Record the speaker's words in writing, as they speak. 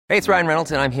Hey, it's Ryan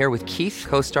Reynolds, and I'm here with Keith,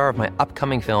 co-star of my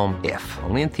upcoming film, If,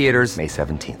 only in theaters May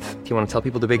 17th. Do you want to tell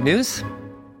people the big news?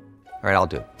 All right, I'll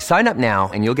do it. Sign up now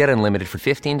and you'll get unlimited for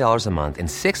 $15 a month and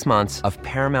 6 months of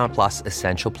Paramount Plus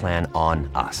Essential Plan on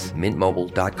us.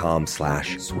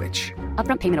 MintMobile.com/switch.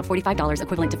 Upfront payment of $45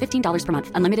 equivalent to $15 per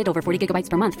month. Unlimited over 40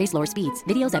 gigabytes per month. Face lower speeds.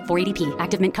 Videos at 480p.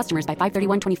 Active Mint customers by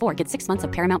 531.24 get 6 months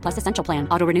of Paramount Plus Essential Plan.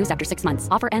 Auto renews after 6 months.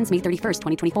 Offer ends May 31st,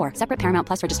 2024. Separate Paramount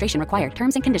Plus registration required.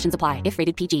 Terms and conditions apply if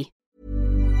rated PG.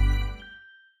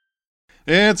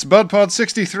 It's BudPod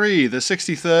 63, the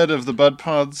 63rd of the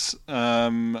BudPods.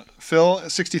 Phil,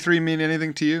 63 mean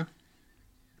anything to you?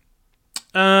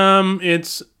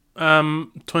 It's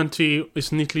 20.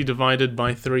 It's neatly divided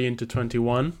by 3 into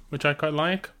 21, which I quite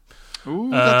like.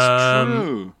 Ooh, that's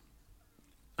true.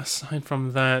 Aside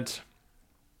from that,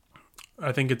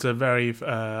 I think it's a very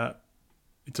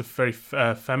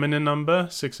feminine number.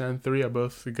 6 and 3 are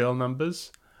both the girl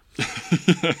numbers.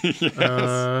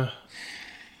 Yes.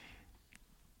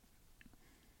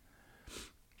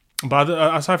 But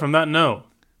aside from that, no.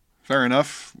 Fair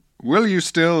enough. Will you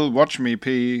still watch me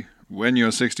pee when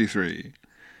you're 63?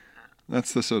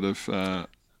 That's the sort of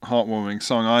heartwarming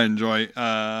song I enjoy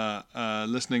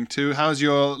listening to. How's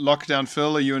your lockdown,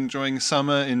 Phil? Are you enjoying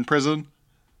summer in prison?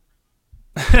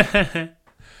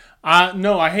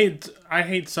 No, I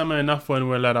hate summer enough when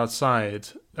we're let outside.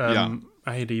 Yeah.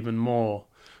 I hate even more.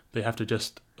 They have to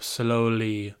just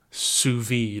slowly sous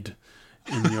vide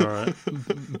in your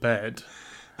bed.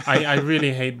 I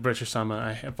really hate British summer.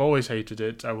 I have always hated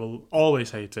it. I will always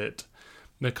hate it.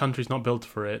 The country's not built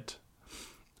for it.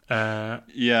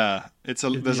 Yeah, there's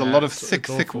a lot of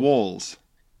thick walls.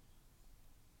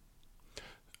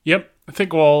 Yep,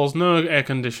 thick walls, no air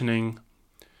conditioning.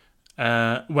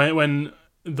 When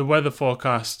the weather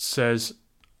forecast says,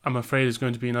 I'm afraid it's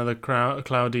going to be another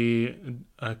cloudy,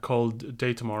 cold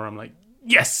day tomorrow, I'm like,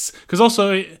 yes! Because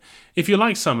also, if you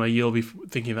like summer, you'll be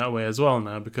thinking that way as well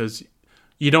now, because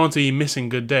you don't want to be missing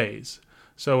good days.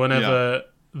 So whenever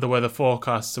the weather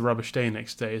forecasts a rubbish day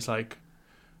next day, it's like,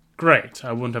 great,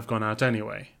 I wouldn't have gone out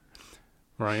anyway.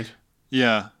 Right?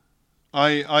 Yeah.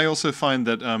 I also find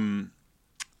that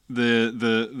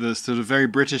the sort of very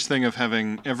British thing of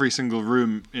having every single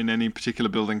room in any particular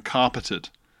building carpeted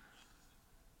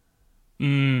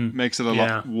makes it a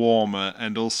lot warmer,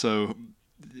 and also,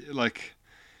 like,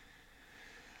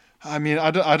 I mean, I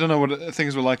don't know what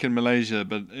things were like in Malaysia,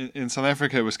 but in South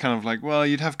Africa it was kind of like, well,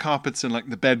 you'd have carpets in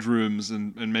like the bedrooms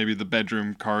and maybe the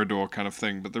bedroom corridor kind of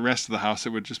thing, but the rest of the house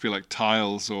it would just be like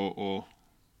tiles or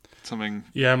something.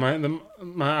 Yeah,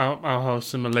 our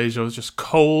house in Malaysia was just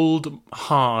cold,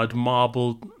 hard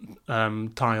marble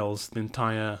tiles, the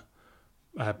entire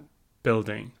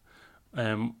building,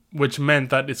 which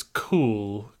meant that it's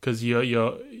cool because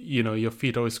your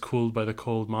feet are always cooled by the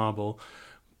cold marble,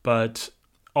 but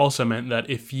also meant that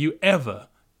if you ever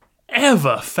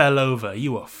fell over,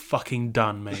 you were fucking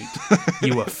done, mate.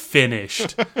 You were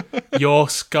finished. Your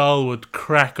skull would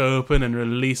crack open and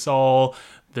release all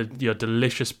your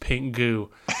delicious pink goo,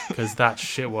 because that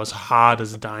shit was hard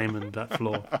as a diamond, that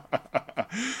floor.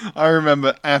 I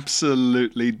remember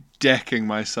absolutely decking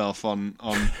myself on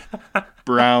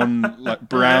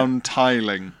brown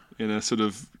tiling in a sort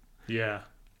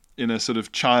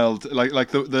of child, like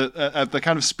the at the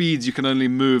kind of speeds you can only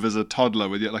move as a toddler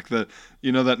with like that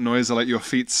noise of like your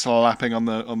feet slapping on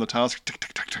the tiles, tick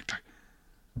tick tick tick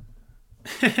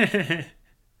tick,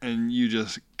 and you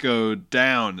just go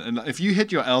down. And if you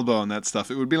hit your elbow on that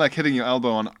stuff, it would be like hitting your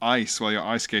elbow on ice while you're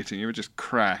ice skating. It would just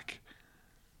crack.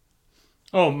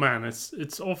 Oh man,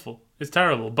 it's awful. It's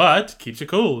terrible, but keeps you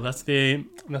cool. That's the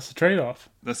trade-off.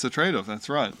 That's the trade-off. That's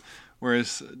right.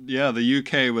 Whereas, the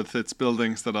UK with its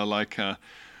buildings that are like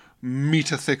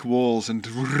meter-thick walls and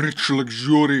rich,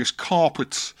 luxurious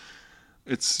carpets,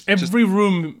 it's every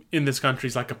room in this country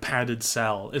is like a padded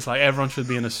cell. It's like everyone should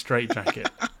be in a straitjacket.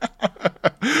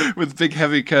 With big,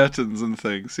 heavy curtains and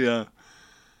things, yeah.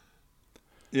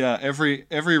 Yeah, every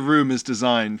room is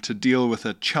designed to deal with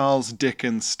a Charles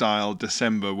Dickens-style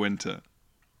December winter.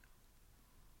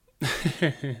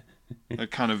 A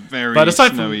kind of very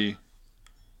snowy...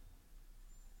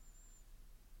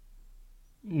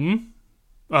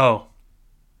 Oh.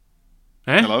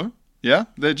 Hello? Yeah?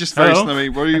 They're just very snowy.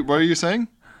 What are you saying?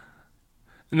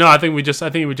 No, I think we just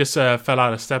fell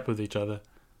out of step with each other.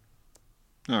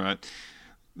 All right.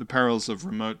 The perils of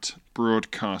remote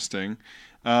broadcasting.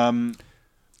 I'm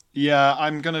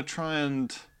going to try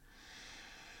and...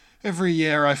 Every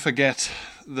year I forget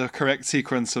the correct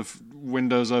sequence of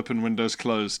windows open, windows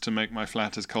closed to make my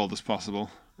flat as cold as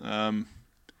possible.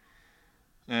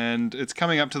 And it's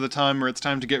coming up to the time where it's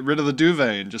time to get rid of the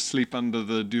duvet and just sleep under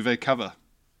the duvet cover.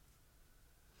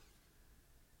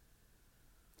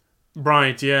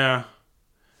 Right, yeah.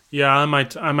 Yeah, I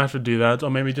might have to do that. Or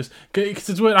maybe just... Because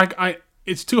it's weird,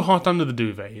 it's too hot under the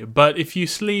duvet. But if you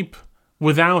sleep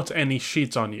without any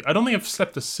sheets on you... I don't think I've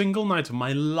slept a single night of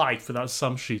my life without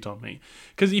some sheet on me.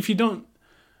 Because if you don't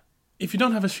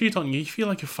have a sheet on you, you feel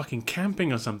like you're fucking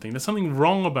camping or something. There's something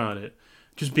wrong about it.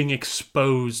 Just being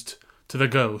exposed to the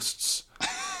ghosts.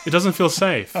 It doesn't feel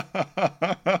safe. That's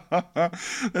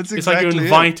exactly it's like you're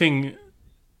inviting...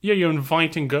 Yeah, you're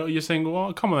inviting... You're saying,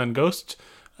 well, come on then, ghost.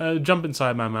 Jump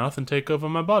inside my mouth and take over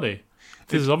my body.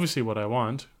 This is obviously what I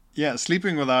want. Yeah,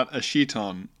 sleeping without a sheet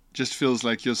on just feels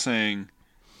like you're saying...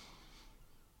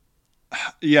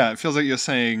 Yeah, it feels like you're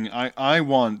saying, I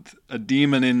want a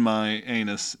demon in my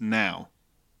anus now.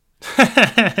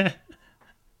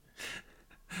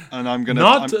 And I'm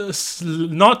gonna...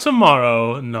 Not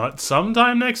tomorrow, not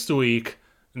sometime next week,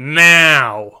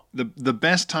 now. The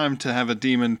best time to have a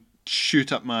demon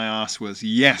shoot up my ass was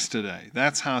yesterday.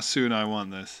 That's how soon I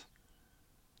want this.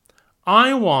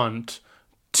 I want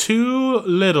 2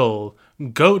 little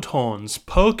goat horns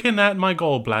poking at my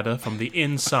gallbladder from the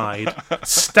inside.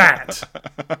 Stat.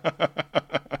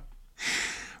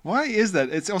 Why is that?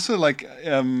 It's also like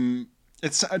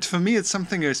it's for me. It's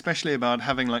something especially about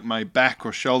having like my back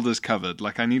or shoulders covered.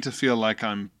 Like I need to feel like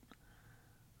I'm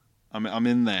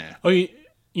in there. Oh,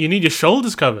 you need your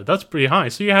shoulders covered. That's pretty high.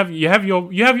 So you have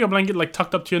your blanket like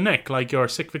tucked up to your neck, like you're a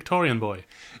sick Victorian boy.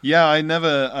 Yeah, I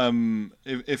never.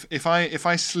 If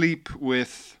I sleep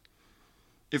with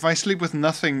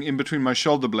nothing in between my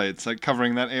shoulder blades, like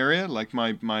covering that area, like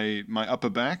my upper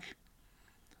back.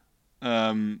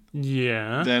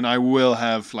 Yeah. Then I will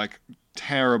have like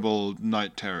terrible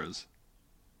night terrors.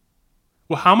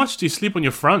 Well, how much do you sleep on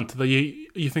your front that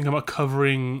you think about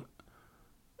covering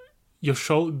your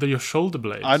shoulder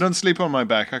blades? I don't sleep on my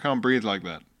back. I can't breathe like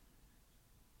that.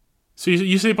 So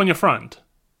you sleep on your front?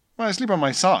 Well, I sleep on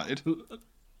my side.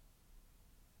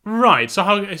 Right. So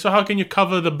how can you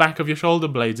cover the back of your shoulder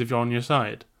blades if you're on your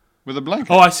side? With a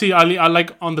blanket. Oh, I see. I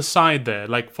like on the side there,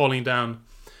 like falling down.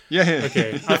 Yeah.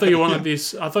 Okay. I thought you were one of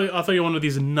these. I thought you were one of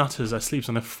these nutters that sleeps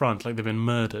on the front, like they've been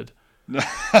murdered.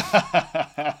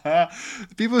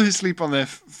 People who sleep on their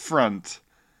front,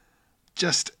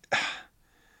 just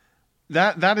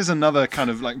that is another kind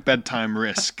of like bedtime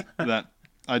risk that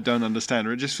I don't understand.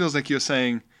 Or it just feels like you're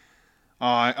saying, "Oh,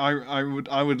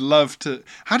 I would love to."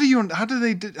 How do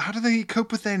they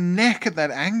cope with their neck at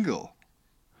that angle?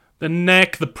 The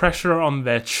neck, the pressure on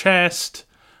their chest.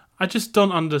 I just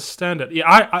don't understand it.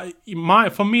 Yeah,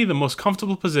 for me, the most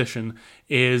comfortable position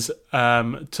is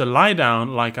to lie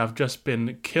down like I've just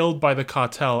been killed by the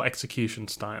cartel execution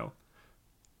style.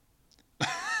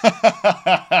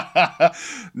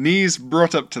 Knees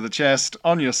brought up to the chest,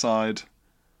 on your side,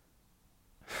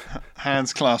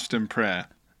 hands clasped in prayer.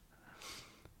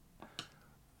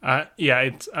 I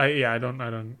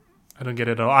don't get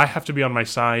it at all. I have to be on my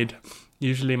side,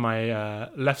 usually my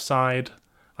left side,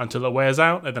 until it wears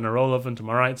out, and then I roll over into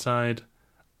my right side.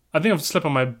 I think I've slept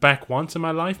on my back once in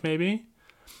my life, maybe.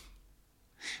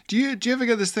 Do you ever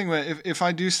get this thing where if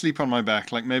I do sleep on my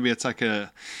back, like maybe it's like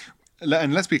and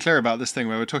let's be clear about this thing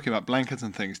where we're talking about blankets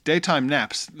and things. Daytime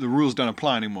naps, the rules don't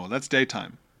apply anymore. That's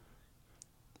daytime.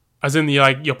 As in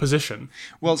your position.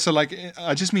 Well, so like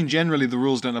I just mean generally the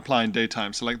rules don't apply in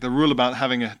daytime. So like the rule about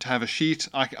having to have a sheet,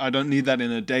 I don't need that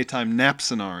in a daytime nap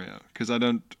scenario because I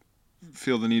don't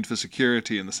feel the need for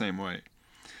security in the same way.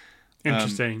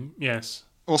 Interesting. Yes.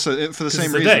 Also, for the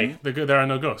same reason, there are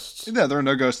no ghosts. Yeah, there are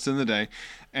no ghosts in the day,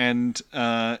 and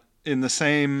for the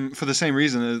same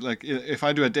reason, like if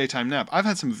I do a daytime nap, I've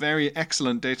had some very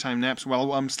excellent daytime naps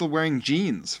while I'm still wearing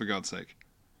jeans. For God's sake.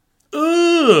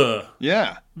 Ugh.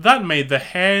 Yeah. That made the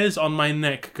hairs on my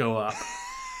neck go up.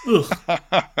 Ugh.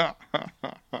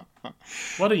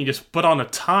 Why don't you just put on a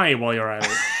tie while you're at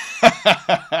it?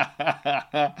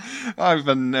 I've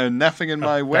been napping in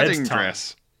my wedding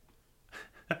dress.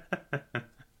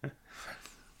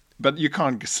 But you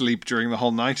can't sleep during the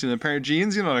whole night in a pair of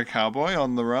jeans. You're not a cowboy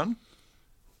on the run.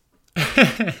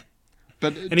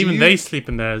 And even they sleep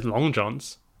in their long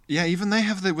johns. Yeah, even they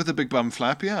have with a big bum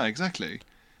flap. Yeah, exactly.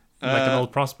 Like an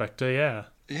old prospector, yeah.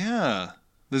 Yeah.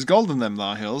 There's gold in them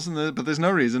thar hills, but there's no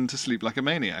reason to sleep like a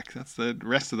maniac. That's the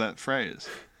rest of that phrase.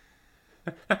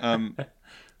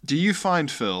 Do you find,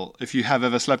 Phil, if you have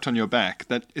ever slept on your back,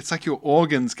 that it's like your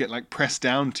organs get like pressed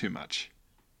down too much?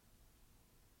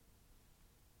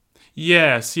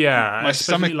 Yes, yeah. My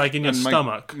especially stomach, like in your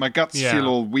stomach. My guts feel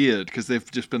all weird because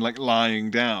they've just been like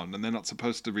lying down, and they're not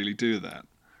supposed to really do that.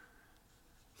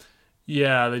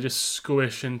 Yeah, they just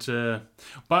squish into.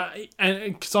 But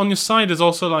because on your side is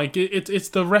also like it's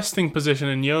the resting position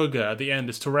in yoga at the end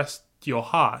is to rest your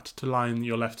heart to lie on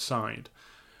your left side.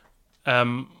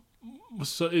 So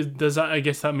does that? I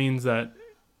guess that means that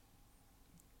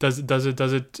does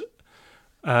it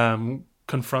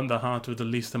confront the heart with the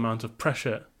least amount of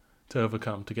pressure to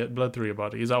overcome to get blood through your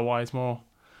body? Is that why it's more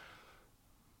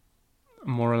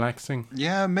relaxing?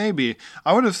 Yeah, maybe.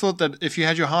 I would have thought that if you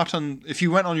had your heart if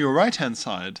you went on your right-hand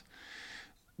side,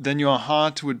 then your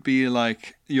heart would be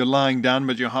like you're lying down,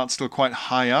 but your heart's still quite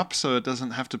high up, so it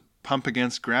doesn't have to pump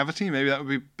against gravity. Maybe that would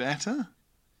be better.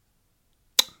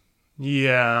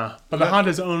 Yeah, but the heart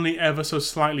is only ever so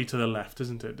slightly to the left,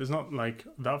 isn't it? It's not like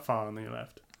that far on the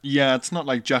left. Yeah, it's not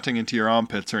like jutting into your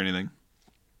armpits or anything.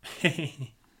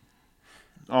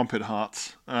 Armpit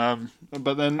hearts.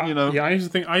 But then, Yeah, I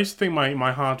used to think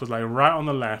my heart was like right on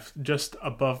the left, just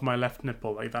above my left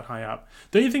nipple, like that high up.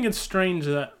 Don't you think it's strange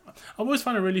that I always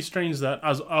find it really strange that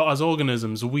as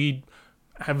organisms we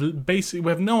have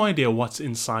no idea what's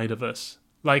inside of us.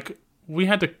 Like we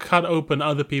had to cut open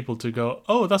other people to go,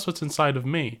 oh, that's what's inside of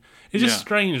me. It's just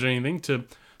strange or anything to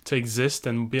exist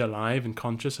and be alive and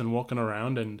conscious and walking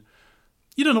around and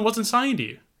you don't know what's inside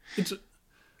you.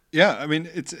 Yeah, I mean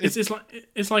it's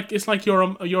like you're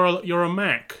a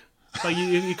Mac. Like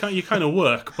you kind of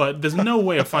work, but there's no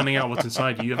way of finding out what's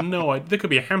inside you. You have no idea. There could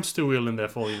be a hamster wheel in there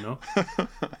for you, know.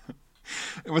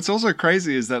 What's also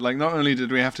crazy is that like not only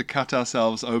did we have to cut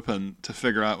ourselves open to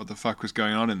figure out what the fuck was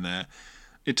going on in there,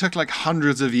 it took like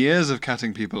hundreds of years of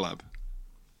cutting people up.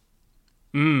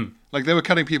 Like they were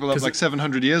cutting people up like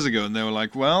 700 years ago, and they were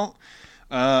like, well.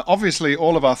 Obviously,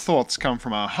 all of our thoughts come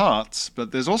from our hearts,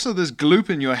 but there's also this gloop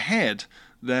in your head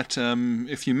that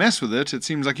if you mess with it, it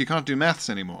seems like you can't do maths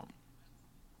anymore.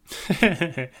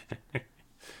 They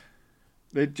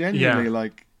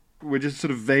genuinely, were just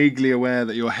sort of vaguely aware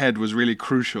that your head was really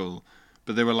crucial,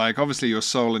 but they were like, obviously your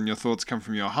soul and your thoughts come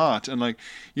from your heart. And like,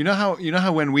 you know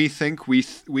how when we think, we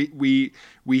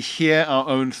hear our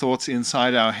own thoughts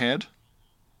inside our head?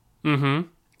 Mm-hmm.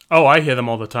 Oh, I hear them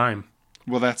all the time.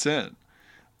 Well, that's it.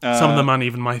 Some of them aren't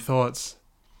even my thoughts.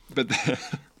 But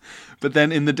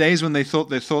then in the days when they thought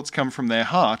their thoughts come from their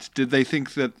heart, did they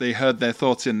think that they heard their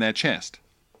thoughts in their chest?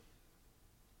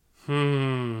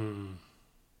 That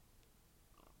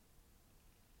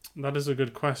is a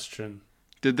good question.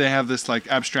 Did they have this like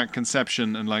abstract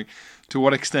conception and like to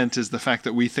what extent is the fact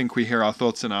that we think we hear our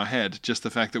thoughts in our head just the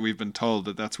fact that we've been told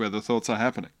that that's where the thoughts are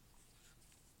happening?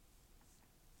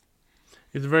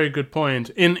 It's a very good point.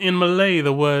 In Malay,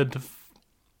 the word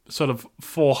sort of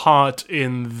for heart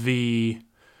in the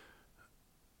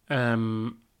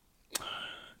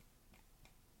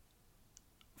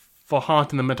for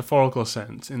heart in the metaphorical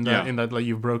sense, in that like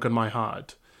you've broken my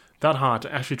heart, that heart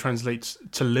actually translates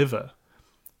to liver.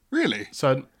 Really?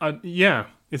 So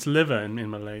it's liver in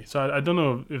Malay. So I don't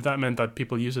know if that meant that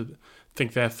people used to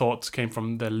think their thoughts came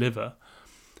from their liver.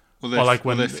 Or like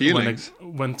when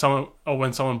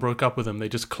someone broke up with them, they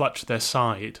just clutched their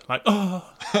side, like, oh.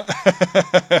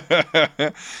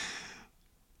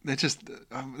 They just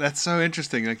that's so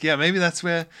interesting. Like, yeah, maybe that's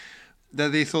where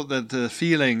they thought that the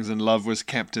feelings and love was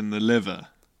kept in the liver.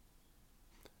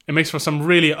 It makes for some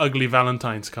really ugly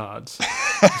Valentine's cards.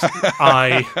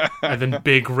 I and then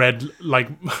big red, like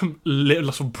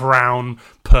little brown,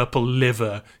 purple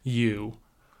liver. You.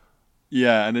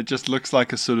 Yeah, and it just looks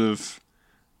like a sort of.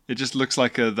 It just looks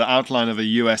like the outline of a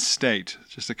U.S. state,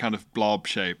 just a kind of blob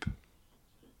shape.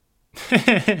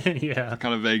 Yeah.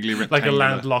 Kind of vaguely rectangular. Like a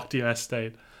landlocked U.S.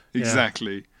 state.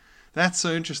 Exactly. Yeah. That's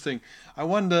so interesting. I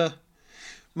wonder...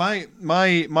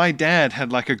 My dad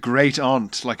had like a great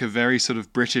aunt, like a very sort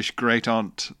of British great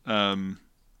aunt,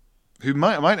 who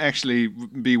might actually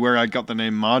be where I got the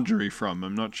name Marjorie from.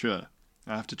 I'm not sure.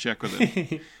 I have to check with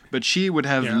him. But she would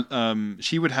have, in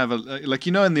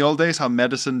the old days, how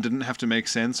medicine didn't have to make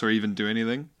sense or even do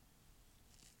anything.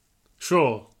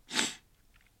 Sure.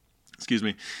 Excuse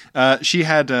me. She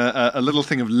had a little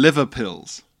thing of liver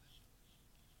pills.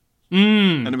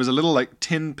 And it was a little like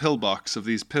tin pill box of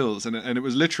these pills, and it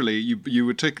was literally you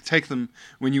would take them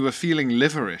when you were feeling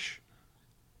liverish.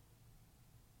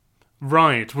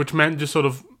 Right, which meant just sort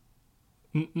of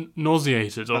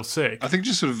nauseated or sick. I think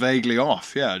just sort of vaguely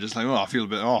off, yeah. Just like, I feel a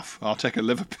bit off. I'll take a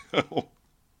liver pill.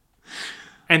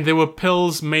 And there were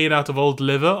pills made out of old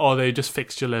liver, or they just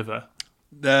fixed your liver?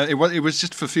 It was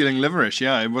just for feeling liverish,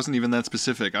 yeah. It wasn't even that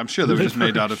specific. I'm sure they were just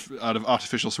made out of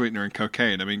artificial sweetener and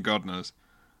cocaine. I mean, God knows.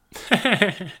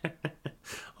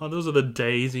 Oh, those are the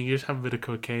days you just have a bit of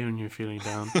cocaine when you're feeling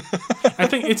down. I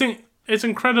think it's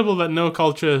incredible that no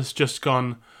culture has just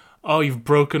gone, oh, you've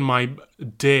broken my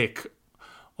dick,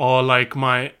 Or like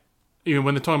when they're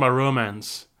talking about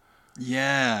romance,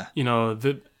 Yeah.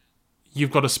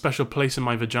 You've got a special place in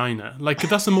my vagina. Like,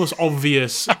 that's the most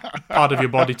obvious part of your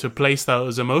body to place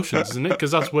those emotions, isn't it?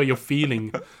 Because that's where you're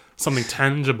feeling something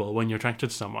tangible when you're attracted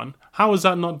to someone. How is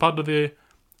that not part of the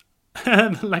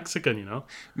lexicon,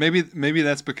 Maybe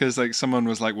that's because like someone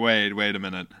was like, wait a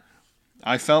minute.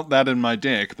 I felt that in my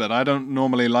dick, but I don't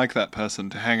normally like that person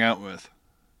to hang out with.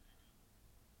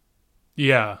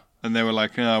 Yeah. And they were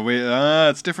like,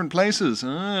 it's different places.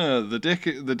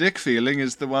 The dick feeling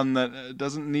is the one that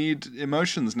doesn't need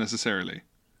emotions necessarily.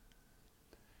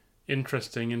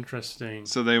 Interesting.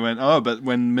 So they went, but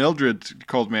when Mildred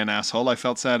called me an asshole, I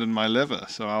felt sad in my liver,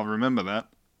 so I'll remember that.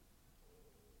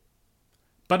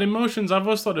 But emotions, I've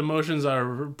always thought emotions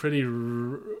are a pretty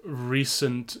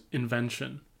recent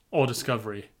invention or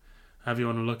discovery, however you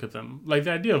want to look at them. Like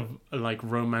the idea of like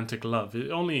romantic love,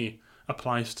 it only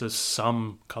applies to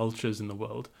some cultures in the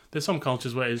world. There's some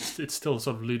cultures where it's still a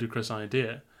sort of ludicrous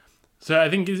idea. So I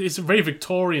think it's very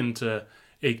Victorian to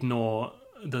ignore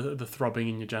the throbbing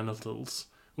in your genitals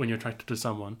when you're attracted to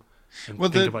someone and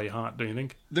think about your heart, don't you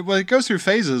think? Well, it goes through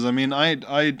phases. I mean, I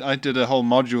did a whole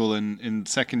module in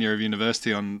second year of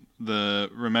university on the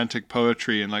romantic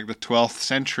poetry in like the 12th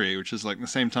century, which is like the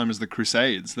same time as the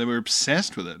Crusades. They were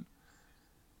obsessed with it.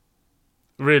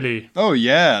 Really? Oh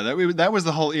yeah, that was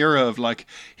the whole era of like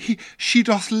she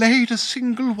doth laid a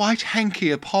single white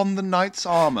hanky upon the knight's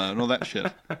armor and all that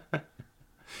shit.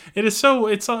 It's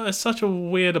such a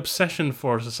weird obsession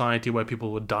for a society where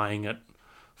people were dying at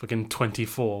fucking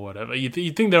 24 or whatever. You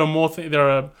think there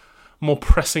are more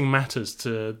pressing matters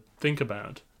to think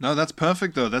about? No, that's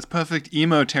perfect though. That's perfect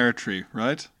emo territory,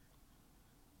 right?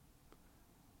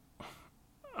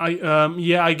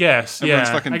 I guess. Everyone's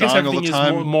fucking I guess dying all the everything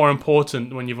time. is more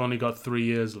important when you've only got 3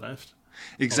 years left.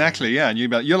 Exactly, yeah. And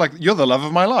you're the love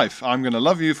of my life. I'm going to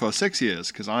love you for 6 years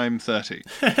because I'm 30.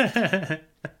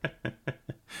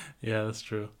 Yeah, that's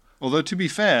true. Although to be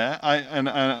fair,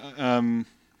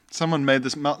 someone made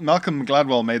this. Malcolm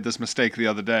Gladwell made this mistake the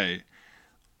other day,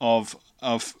 of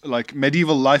like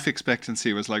medieval life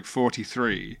expectancy was like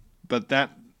 43, but that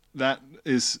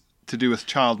is to do with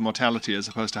child mortality as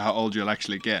opposed to how old you'll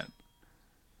actually get.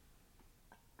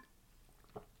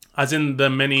 As in the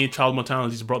many child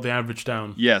mortalities brought the average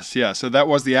down. Yes, yeah. So that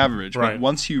was the average. Right. But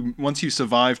once you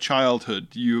survive childhood,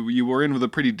 you were in with a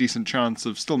pretty decent chance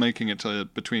of still making it to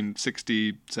between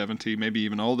 60, 70, maybe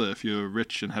even older if you were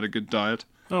rich and had a good diet.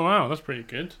 Oh wow, that's pretty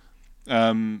good.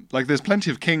 Like there's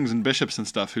plenty of kings and bishops and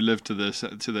stuff who lived to their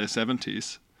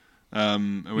 70s.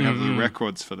 And we have the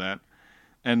records for that.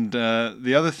 And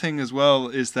the other thing as well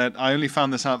is that I only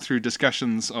found this out through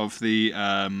discussions of the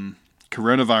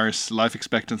coronavirus life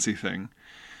expectancy thing.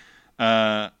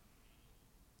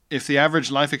 If the average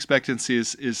life expectancy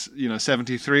is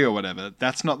 73 or whatever,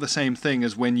 that's not the same thing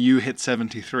as when you hit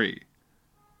 73.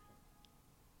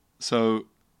 So,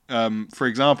 for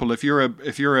example, if you're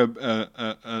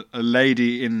a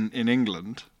lady in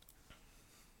England,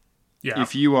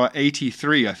 if you are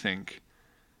 83, I think,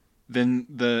 then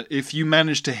if you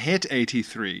manage to hit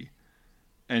 83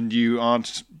 and you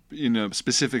aren't,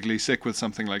 specifically sick with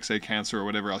something like, say, cancer or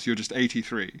whatever else, you're just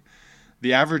 83.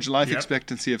 The average life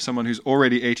expectancy of someone who's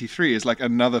already 83 is like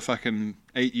another fucking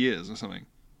 8 years or something.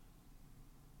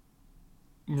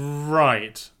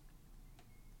 Right.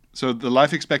 So the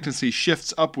life expectancy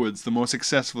shifts upwards the more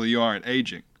successful you are at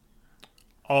aging.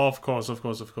 Of course.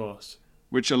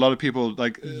 Which a lot of people,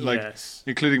 Yes.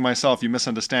 including myself, you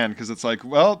misunderstand because it's like,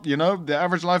 well, the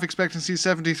average life expectancy is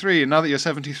 73, and now that you're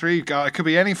 73, God, it could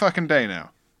be any fucking day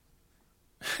now.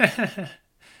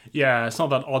 Yeah, it's not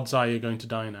that odds are you're going to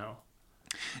die now.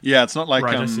 Yeah, it's not like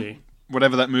Right, I see.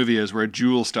 whatever that movie is where a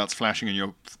jewel starts flashing in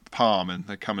your palm and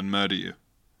they come and murder you.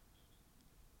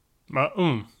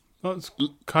 That's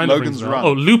kind of Logan's rings a bell. Run.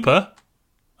 Oh, Looper.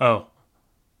 Oh.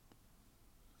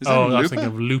 Is that I was Looper? thinking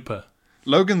of Looper.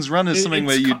 Logan's Run is something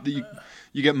where it's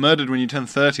you get murdered when you turn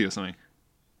 30 or something.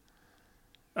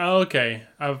 Oh, okay.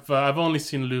 I've only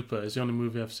seen Looper. It's the only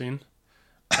movie I've seen.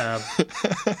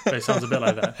 It sounds a bit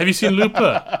like that. Have you seen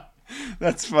Looper?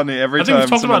 That's funny. Every I think time we've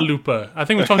talked about Looper. I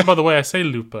think we've talked about the way I say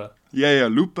Looper. Yeah,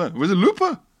 Looper. Was it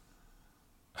Looper?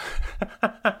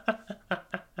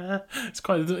 It's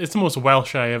the most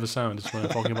Welsh I ever sound. Is when I'm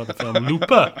talking about the film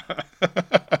Looper.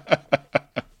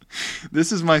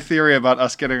 This is my theory about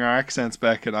us getting our accents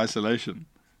back in isolation.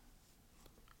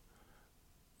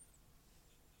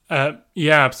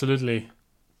 Yeah, absolutely.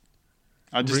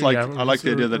 I like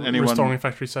the idea that anyone restoring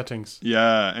factory settings.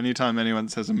 Yeah, anytime anyone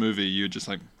says a movie, you're just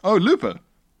like, oh, Looper.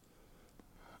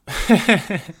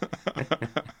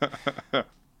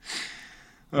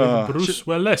 With Bruce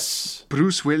Willis.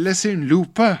 Bruce Willis in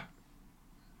Looper.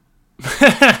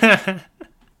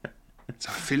 It's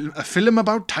a film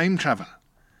about time travel.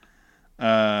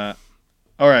 All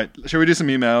right, shall we do some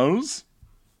emails?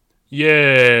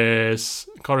 Yes.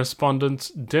 Correspondents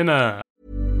dinner.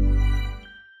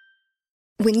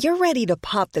 When you're ready to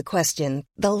pop the question,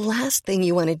 the last thing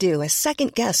you want to do is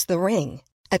second-guess the ring.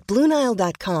 At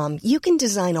BlueNile.com, you can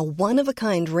design a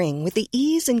one-of-a-kind ring with the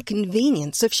ease and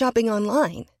convenience of shopping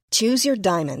online. Choose your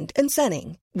diamond and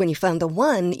setting. When you find the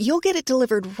one, you'll get it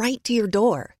delivered right to your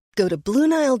door. Go to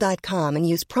BlueNile.com and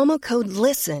use promo code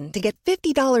LISTEN to get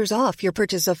 $50 off your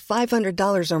purchase of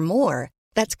 $500 or more.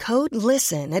 That's code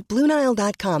LISTEN at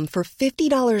BlueNile.com for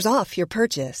 $50 off your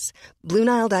purchase.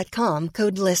 BlueNile.com,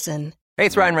 code LISTEN. Hey,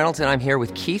 it's Ryan Reynolds, and I'm here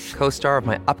with Keith, co-star of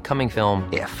my upcoming film,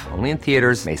 If, only in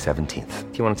theaters May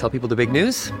 17th. Do you want to tell people the big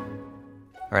news?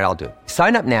 All right, I'll do it.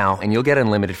 Sign up now and you'll get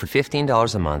unlimited for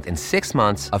 $15 a month and 6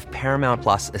 months of Paramount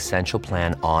Plus Essential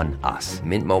Plan on us.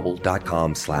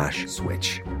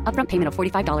 MintMobile.com/switch. Upfront payment of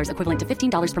 $45 equivalent to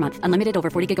 $15 per month. Unlimited over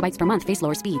 40 gigabytes per month. Face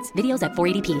lower speeds. Videos at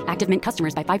 480p. Active Mint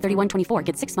customers by 531.24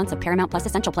 get 6 months of Paramount Plus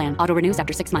Essential Plan. Auto renews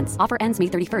after 6 months. Offer ends May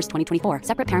 31st, 2024.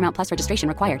 Separate Paramount Plus registration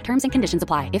required. Terms and conditions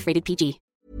apply if rated PG.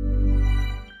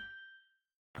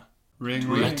 Ring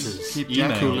Letters, keep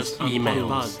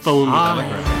emails, phone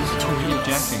letters.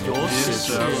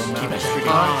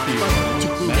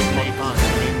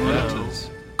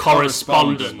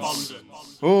 Correspondence.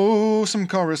 Oh, some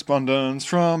correspondence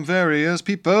from various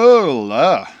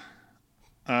people.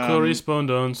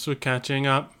 Correspondence, we're catching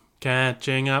up.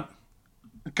 Catching up.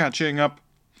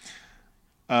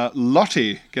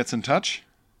 Lottie gets in touch.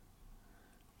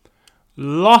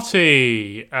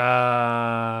 Lottie.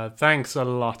 Thanks a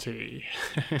Lottie.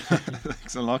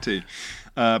 Thanks a Lottie.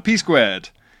 P squared.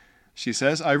 She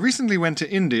says, I recently went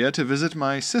to India to visit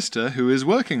my sister who is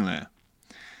working there.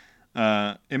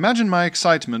 Imagine my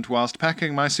excitement whilst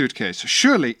packing my suitcase.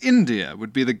 Surely India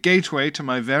would be the gateway to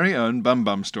my very own Bum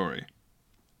Bum story.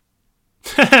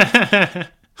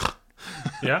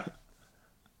 Yeah.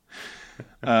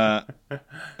 And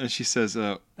she says,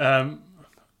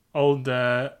 Old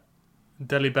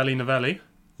Delhi Belly Novelli.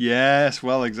 yes,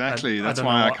 well, exactly. That's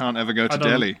why I can't ever go to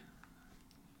Delhi.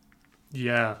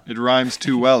 Yeah. It rhymes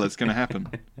too well, it's going to happen.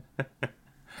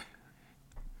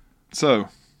 So,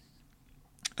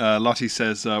 Lottie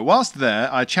says, whilst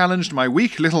there, I challenged my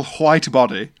weak little white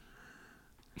body.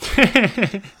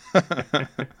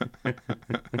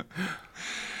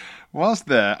 Whilst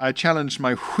there, I challenged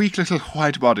my weak little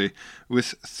white body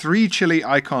with 3 chili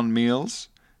icon meals,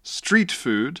 street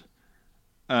food,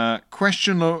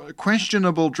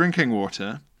 questionable drinking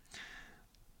water,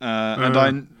 and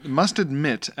I must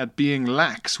admit at being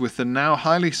lax with the now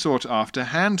highly sought-after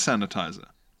hand sanitizer.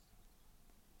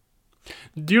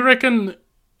 Do you reckon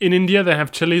in India they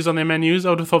have chilies on their menus? I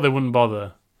would have thought they wouldn't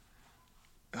bother.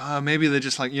 Maybe they're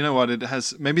just like, you know what, it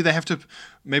has... Maybe they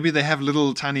have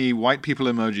little tiny white people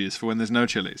emojis for when there's no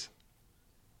chilies.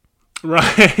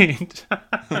 Right.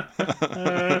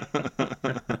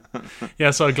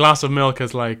 Yeah, so a glass of milk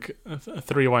has like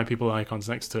 3 white people icons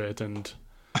next to it, and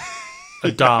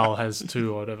a dal has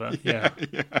 2 or whatever. Yeah.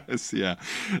 Yes, yeah.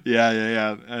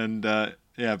 And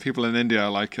people in India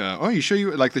are like, oh, you sure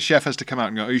you... Like the chef has to come out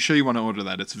and go, are you sure you want to order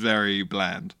that? It's very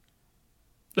bland.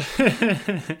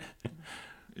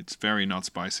 It's very not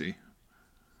spicy.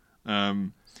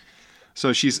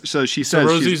 So she says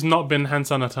Rosie's not been hand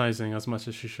sanitizing as much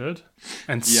as she should,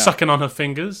 and sucking on her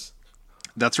fingers.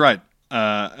 That's right.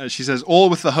 She says, all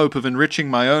with the hope of enriching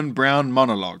my own brown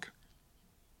monologue.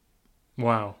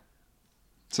 Wow.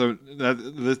 So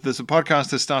this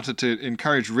podcast has started to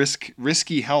encourage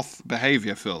risky health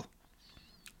behavior, Phil.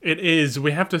 It is.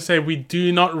 We have to say we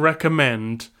do not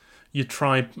recommend you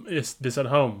try this at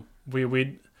home.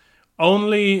 We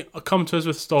only come to us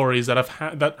with stories that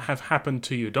have happened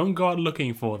to you. Don't go out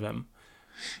looking for them.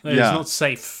 It's not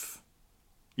safe.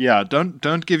 Yeah,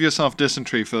 don't give yourself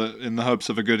dysentery in the hopes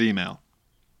of a good email.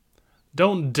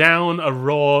 Don't down a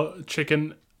raw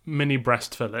chicken mini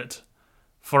breast fillet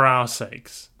for our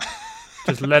sakes.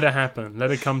 Just let it happen. Let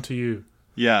it come to you.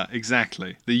 Yeah,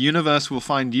 exactly. The universe will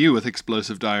find you with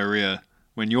explosive diarrhea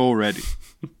when you're ready.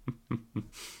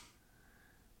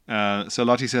 So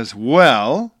Lottie says,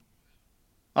 well,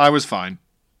 I was fine.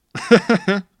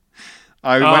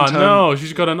 I went home. No,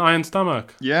 she's got an iron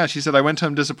stomach. Yeah, she said, I went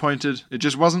home disappointed. It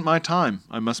just wasn't my time.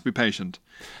 I must be patient.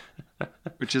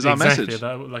 Which is our message.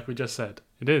 Exactly, like we just said.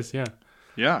 It is, yeah.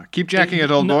 Yeah, keep jacking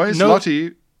it, old boys.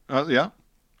 Lottie, yeah.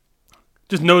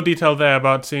 Just no detail there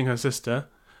about seeing her sister.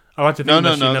 I like to think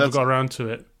that she never got around to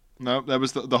it. No, that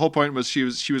was the whole point. Was she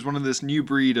was one of this new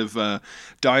breed of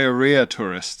diarrhea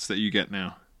tourists that you get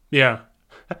now. Yeah.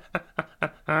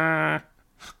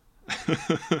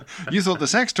 You thought the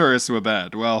sex tourists were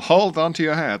bad. Well, hold on to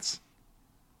your hats.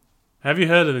 Have you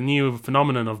heard of the new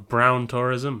phenomenon of brown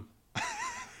tourism?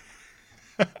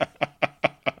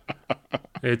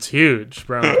 It's huge,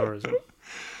 brown tourism.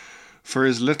 For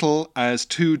as little as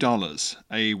 $2,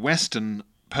 a Western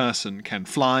person can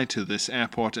fly to this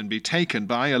airport and be taken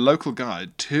by a local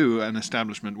guide to an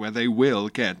establishment where they will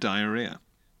get diarrhea.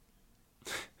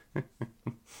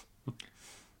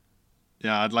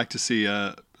 Yeah, I'd like to see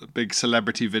a big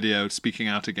celebrity video speaking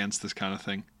out against this kind of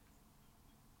thing.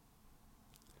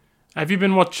 Have you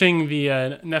been watching the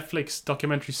Netflix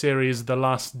documentary series The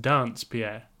Last Dance,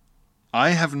 Pierre?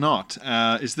 I have not.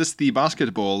 Is this the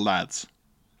basketball lads?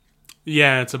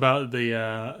 Yeah, it's about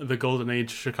the Golden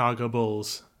Age Chicago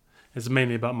Bulls. It's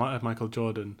mainly about Michael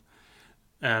Jordan.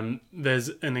 There's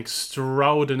an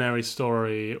extraordinary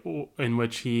story in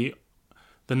which the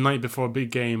night before a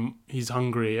big game, he's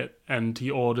hungry and he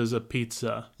orders a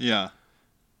pizza. Yeah.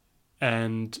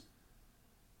 And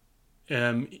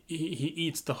he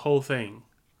eats the whole thing.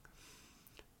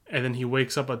 And then he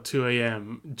wakes up at 2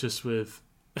 a.m. just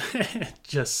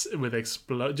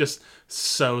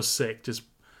so sick.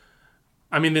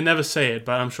 I mean, they never say it,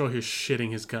 but I'm sure he's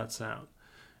shitting his guts out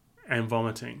and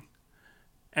vomiting.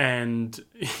 And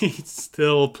he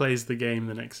still plays the game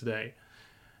the next day.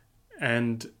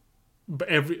 And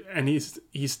he's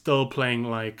still playing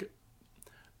like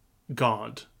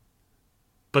God.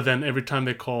 But then every time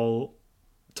they call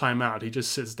timeout, he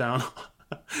just sits down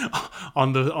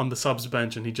on the subs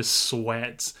bench and he just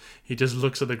sweats. He just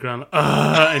looks at the ground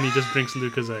and he just drinks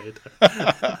Lucozade.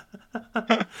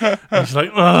 And he's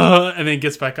like, and then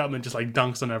gets back up and just like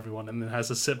dunks on everyone and then has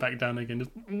to sit back down again.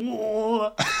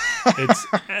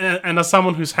 And as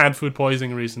someone who's had food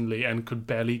poisoning recently and could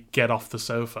barely get off the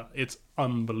sofa, it's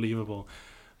unbelievable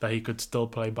that he could still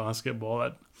play basketball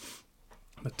at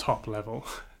the top level.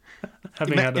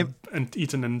 Having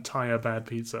eaten an entire bad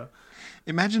pizza.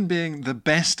 Imagine being the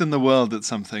best in the world at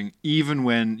something, even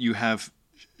when you have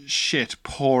shit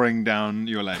pouring down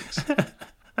your legs.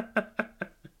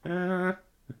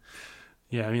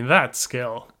 Yeah, I mean, that's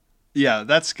skill. Yeah,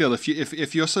 that's skill.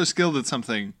 If you're so skilled at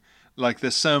something, like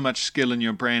there's so much skill in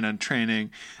your brain and training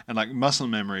and like muscle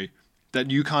memory that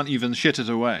you can't even shit it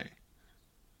away.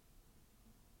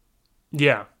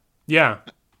 Yeah. Yeah.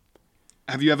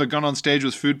 Have you ever gone on stage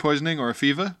with food poisoning or a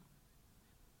fever?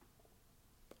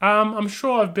 I'm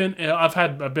sure I've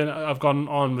gone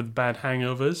on with bad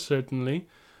hangovers, certainly.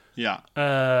 Yeah.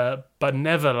 But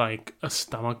never like a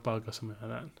stomach bug or something like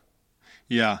that.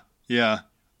 Yeah.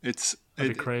 That'd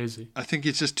be crazy. I think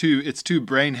it's just too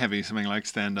brain heavy, something like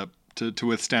stand up to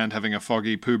withstand having a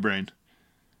foggy poo brain.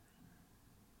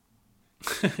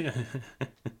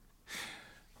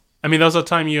 I mean, there was a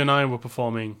time you and I were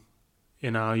performing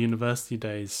in our university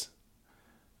days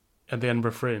at the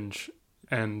Edinburgh Fringe,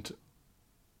 and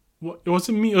it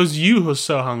wasn't me. It was you who was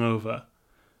so hungover.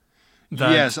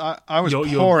 Yes, I was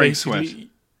pouring sweat.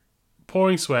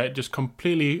 Pouring sweat, just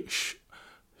completely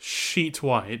sheet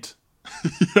white.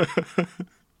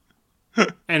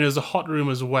 And it was a hot room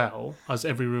as well, as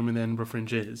every room in the Edinburgh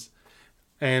Fringe is.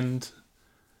 And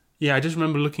yeah, I just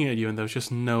remember looking at you, and there was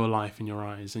just no life in your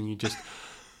eyes, and you just.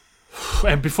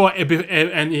 And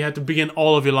and you had to begin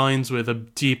all of your lines with a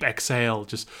deep exhale.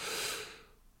 Just,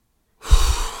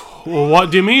 well, what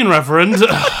do you mean, Reverend?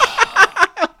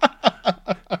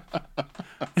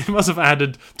 It must have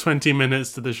added 20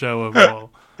 minutes to the show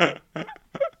overall.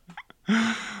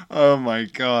 Oh my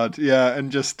god! Yeah,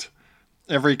 and just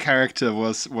every character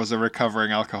was a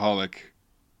recovering alcoholic.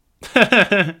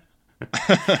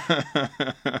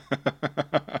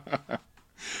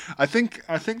 I think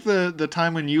the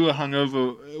time when you were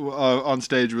hungover on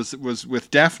stage was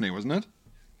with Daphne, wasn't it?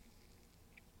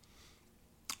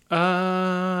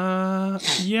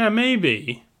 Yeah,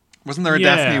 maybe. Wasn't there a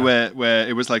Daphne where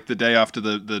it was like the day after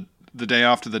the day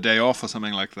after the day off or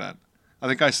something like that? I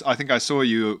think I saw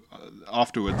you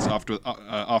afterwards after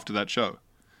that show.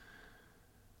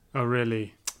 Oh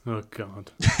really? Oh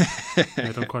god.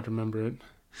 I don't quite remember it.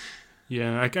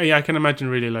 Yeah, I can imagine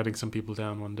really letting some people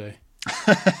down one day.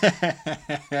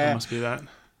 It must be that.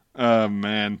 Oh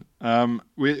man,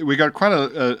 we got quite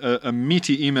a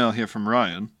meaty email here from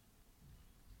Ryan.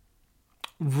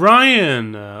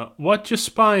 Ryan, what you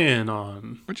spying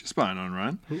on? What you spying on,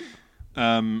 Ryan?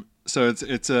 So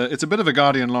it's a bit of a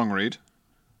Guardian long read,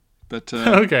 but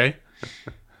okay.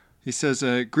 He says,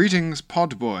 "Greetings,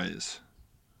 pod boys,"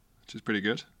 which is pretty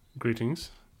good.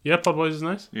 Greetings. Yeah, pod boys is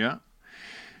nice. Yeah.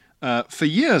 For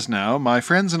years now, my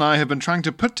friends and I have been trying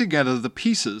to put together the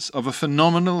pieces of a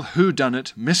phenomenal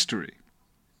whodunit mystery.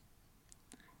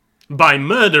 By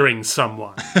murdering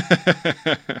someone.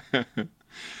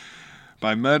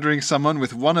 By murdering someone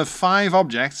with one of 5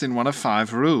 objects in one of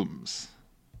 5 rooms.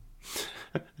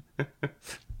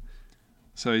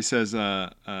 So he says,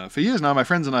 for years now, my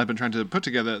friends and I have been trying to put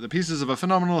together the pieces of a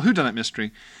phenomenal whodunit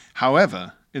mystery.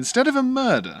 However, instead of a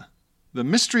murder, the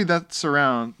mystery that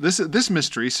surrounds this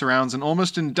mystery surrounds an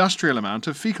almost industrial amount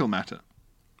of fecal matter.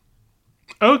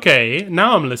 Okay,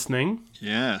 now I'm listening.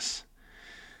 Yes.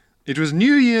 It was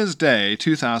New Year's Day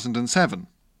 2007.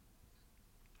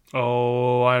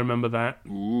 Oh, I remember that.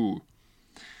 Ooh.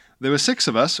 There were 6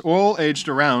 of us, all aged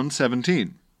around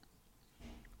 17.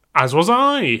 As was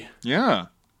I. Yeah.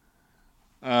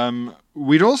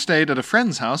 We'd all stayed at a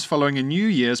friend's house following a New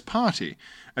Year's party,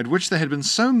 at which there had been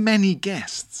so many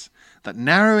guests that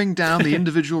narrowing down the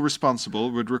individual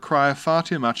responsible would require far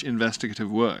too much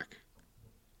investigative work.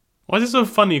 Why is it so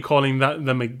funny calling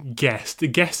them a guest? A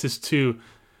guest is too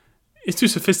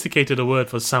sophisticated a word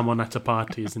for someone at a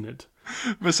party, isn't it?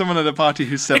 For someone at a party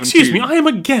who's 17. Excuse me, I am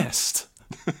a guest.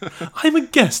 I'm a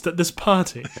guest at this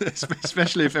party.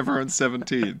 Especially if everyone's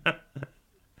 17.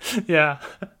 Yeah.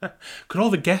 Could all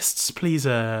the guests please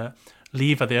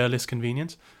leave at the earliest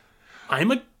convenience?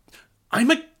 I'm a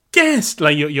guest.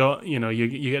 Like you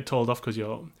get told off because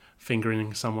you're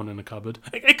fingering someone in a cupboard.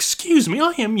 Excuse me,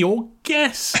 I am your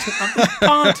guest at this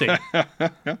party.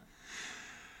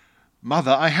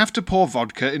 Mother, I have to pour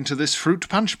vodka into this fruit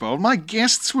punch bowl. My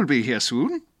guests will be here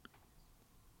soon.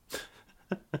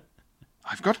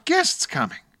 I've got guests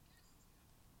coming.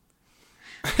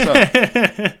 So,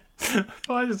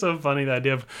 why is it so funny, the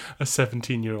idea of a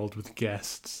 17-year-old with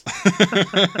guests?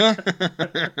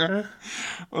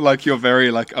 Like your very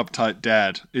uptight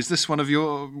dad. Is this one of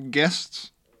your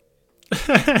guests?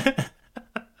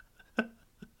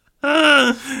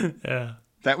 Yeah.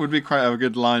 That would be quite a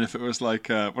good line if it was like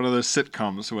one of those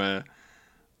sitcoms where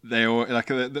they all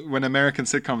when American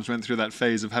sitcoms went through that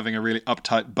phase of having a really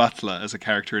uptight butler as a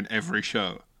character in every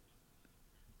show.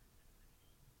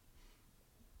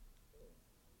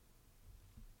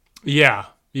 Yeah.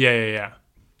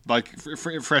 Like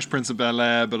Fresh Prince of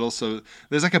Bel-Air, but also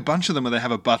there's like a bunch of them where they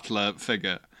have a butler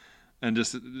figure, and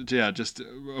just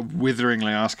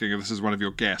witheringly asking if this is one of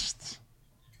your guests.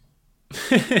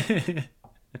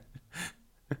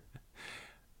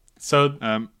 So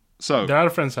they're at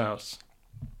a friend's house.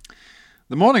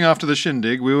 The morning after the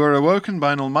shindig, we were awoken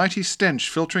by an almighty stench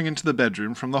filtering into the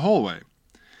bedroom from the hallway.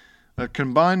 That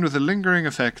combined with the lingering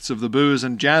effects of the booze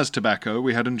and jazz tobacco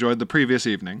we had enjoyed the previous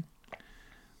evening,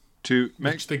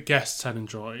 which the guests had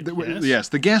enjoyed. Yes,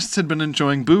 the guests had been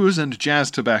enjoying booze and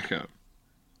jazz tobacco.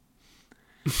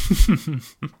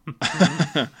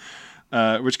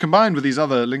 Which combined with these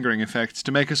other lingering effects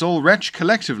to make us all retch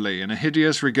collectively in a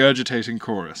hideous regurgitating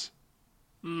chorus.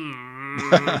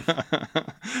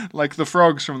 Like the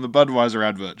frogs from the Budweiser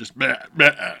advert, just bleh,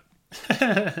 bleh.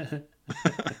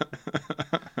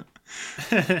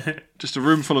 Just a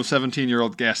room full of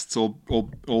 17-year-old guests all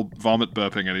vomit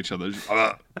burping at each other.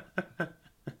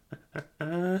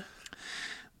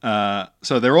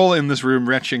 So they're all in this room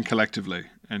retching collectively,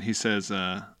 and he says,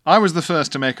 I was the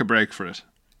first to make a break for it.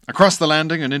 Across the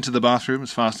landing and into the bathroom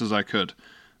as fast as I could,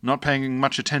 not paying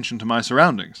much attention to my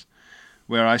surroundings,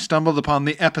 where I stumbled upon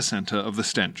the epicenter of the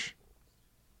stench.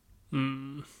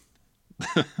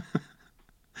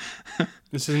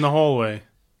 This is in the hallway.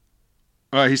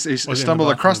 He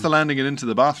stumbled across the landing and into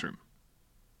the bathroom.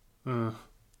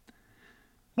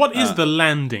 What is the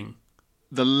landing?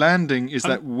 The landing is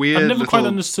that weird I've never quite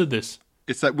understood this.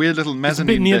 It's that weird little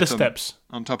mezzanine bit near bit the steps.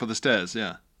 on top of the stairs,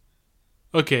 yeah.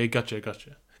 Okay, gotcha.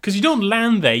 Because you don't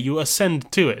land there, you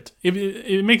ascend to it.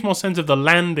 It makes more sense if the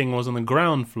landing was on the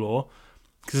ground floor,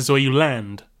 because it's where you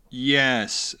land.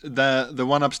 Yes, the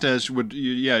one upstairs you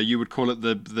would call it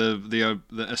the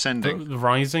ascending. The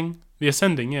rising? The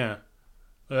ascending, yeah.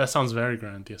 That sounds very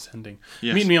grand, the ascending.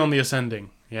 Yes. Meet me on the ascending.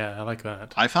 Yeah, I like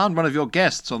that. I found one of your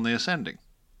guests on the ascending.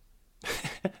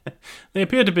 They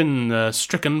appear to have been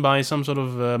stricken by some sort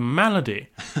of malady.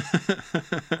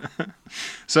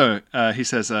 So, he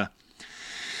says, I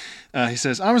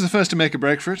was the first to make a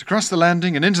break for it, across the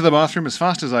landing and into the bathroom as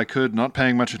fast as I could, not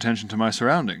paying much attention to my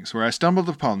surroundings, where I stumbled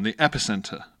upon the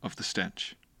epicenter of the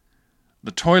stench.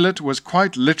 The toilet was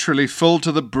quite literally full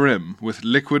to the brim with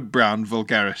liquid brown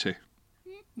vulgarity.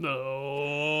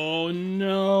 Oh,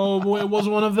 no. It was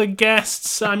one of the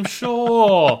guests, I'm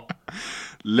sure.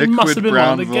 Liquid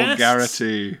brown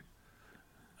vulgarity.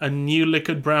 A new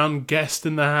liquid brown guest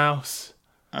in the house.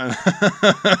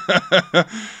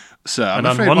 Sir, I'm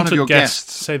An afraid one of unwanted your guest,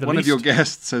 guests, say the one of your least.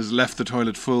 guests has left the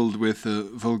toilet filled with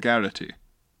vulgarity.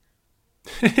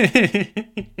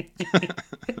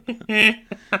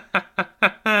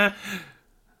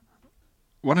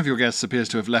 One of your guests appears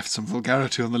to have left some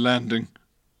vulgarity on the landing.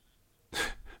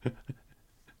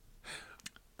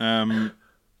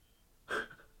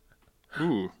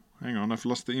 Ooh, hang on, I've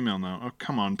lost the email now. Oh,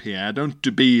 come on, Pierre,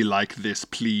 don't be like this,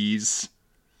 please.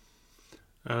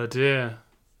 Oh dear.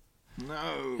 No,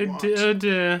 Oh what? dear. Oh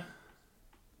dear.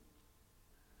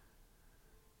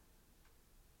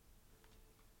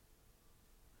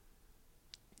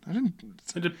 I didn't...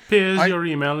 It appears your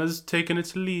email has taken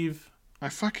its leave. I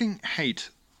fucking hate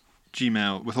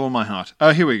Gmail with all my heart.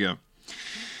 Oh, here we go.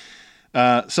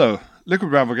 So,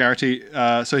 liquid brown vulgarity.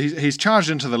 So he's charged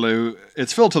into the loo.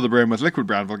 It's filled to the brim with liquid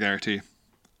brown vulgarity.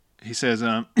 He says,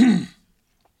 the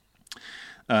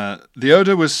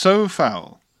odour was so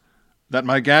foul that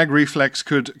my gag reflex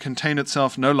could contain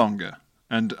itself no longer,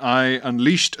 and I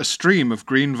unleashed a stream of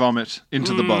green vomit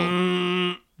into the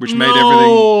bowl, which made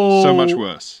everything so much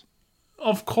worse.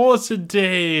 Of course it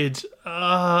did.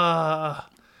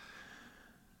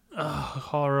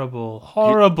 Horrible.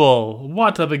 Horrible.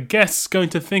 What are the guests going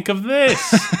to think of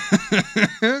this?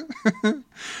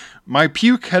 My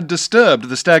puke had disturbed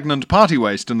the stagnant party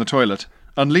waste in the toilet,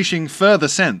 unleashing further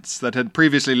scents that had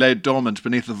previously laid dormant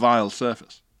beneath the vile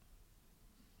surface.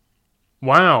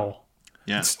 Wow.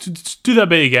 Yeah. Let's do that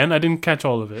bit again. I didn't catch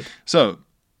all of it. So,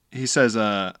 he says,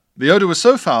 the odour was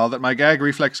so foul that my gag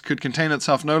reflex could contain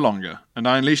itself no longer, and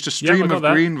I unleashed a stream of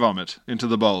green vomit into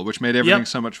the bowl, which made everything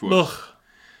so much worse. Ugh.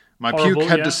 My Horrible, puke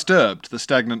had disturbed the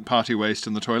stagnant party waste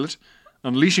in the toilet,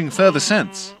 unleashing further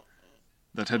scents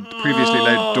that had previously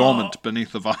laid dormant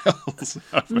beneath the vials.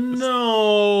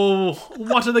 No.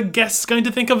 What are the guests going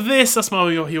to think of this? That's what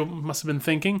he must have been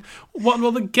thinking. What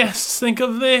will the guests think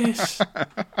of this?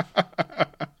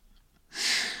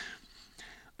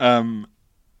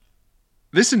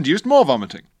 This induced more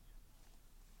vomiting.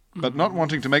 But not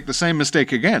wanting to make the same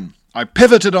mistake again, I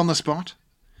pivoted on the spot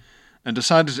and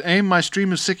decided to aim my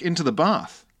stream of sick into the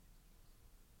bath.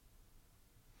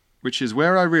 Which is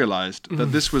where I realized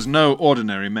that this was no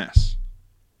ordinary mess.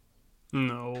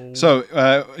 No. So,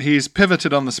 he's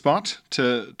pivoted on the spot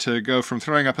to go from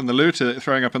throwing up in the loo to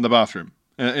throwing up in the bathroom,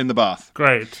 in the bath.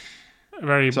 Great.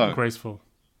 Very graceful.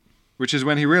 Which is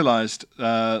when he realized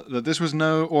that this was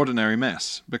no ordinary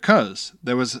mess. Because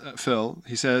there was, Phil,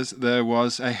 he says, there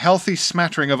was a healthy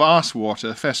smattering of arse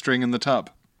water festering in the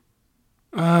tub.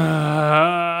 What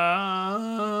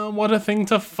a thing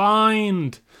to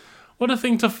find. What a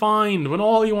thing to find when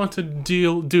all you want to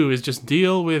do is just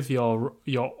deal with your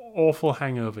awful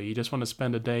hangover. You just want to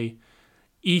spend a day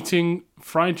eating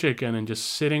fried chicken and just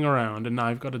sitting around, and now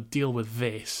I've got to deal with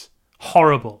this.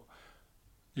 Horrible.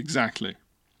 Exactly.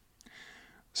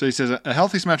 So he says, a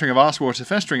healthy smattering of arse water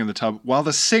festering in the tub, while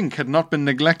the sink had not been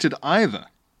neglected either.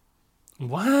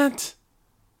 What?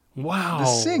 Wow. The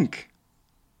sink.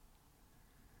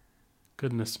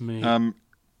 Goodness me.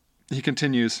 He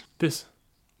continues. This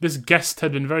guest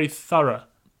had been very thorough.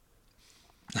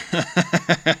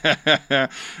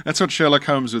 That's what Sherlock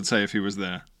Holmes would say if he was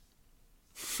there.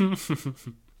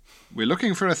 We're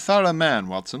looking for a thorough man,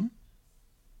 Watson.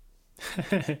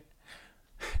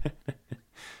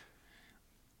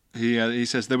 He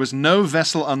says, there was no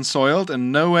vessel unsoiled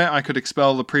and nowhere I could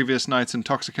expel the previous night's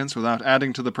intoxicants without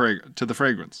adding to the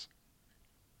fragrance.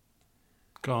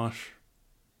 Gosh.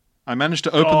 I managed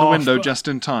to open the window just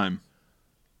in time.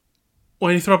 Why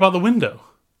did you throw up out the window?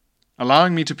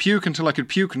 Allowing me to puke until I could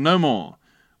puke no more,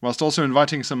 whilst also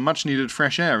inviting some much-needed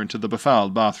fresh air into the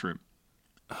befouled bathroom.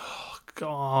 Oh,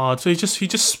 God. So he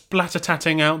just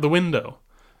splatter-tatting out the window?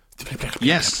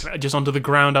 Yes. Just onto the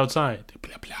ground outside?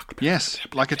 Yes,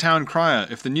 like a town crier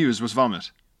if the news was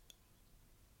vomit.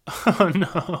 Oh,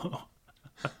 no.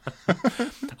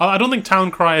 I don't think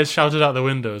town criers shouted out the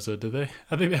windows, though, did they?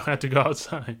 I think they had to go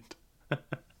outside.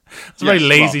 It's a very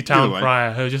lazy town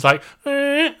crier who was just like,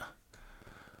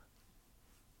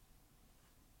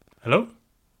 hello?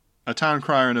 A town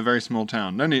crier in a very small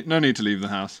town. No need to leave the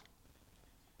house.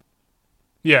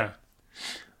 Yeah.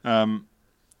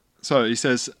 So he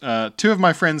says, 2 of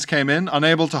my friends came in,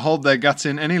 unable to hold their guts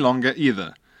in any longer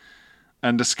either,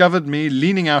 and discovered me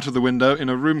leaning out of the window in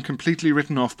a room completely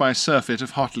written off by a surfeit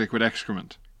of hot liquid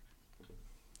excrement.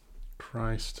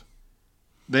 Christ.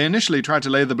 They initially tried to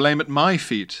lay the blame at my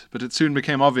feet, but it soon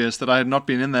became obvious that I had not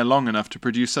been in there long enough to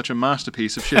produce such a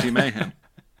masterpiece of shitty mayhem.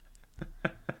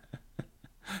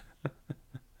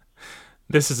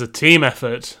 This is a team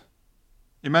effort.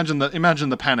 Imagine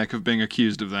the panic of being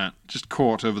accused of that, just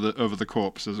caught over the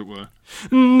corpse, as it were.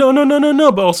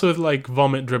 No, but also with like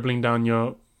vomit dribbling down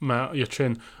your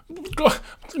chin.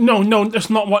 No, that's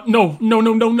not what. No.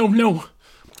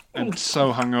 And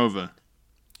so hungover.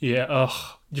 Yeah,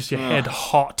 just your head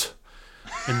hot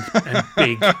and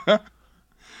big.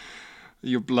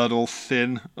 Your blood all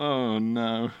thin. Oh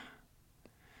no.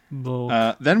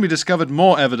 Then we discovered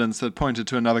more evidence that pointed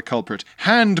to another culprit.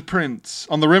 Handprints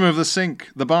on the rim of the sink,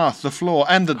 the bath, the floor,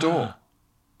 and the door.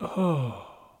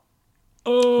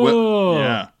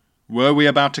 Were we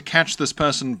about to catch this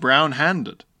person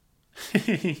brown-handed?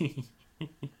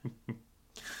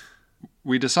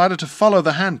 We decided to follow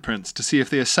the handprints to see if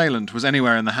the assailant was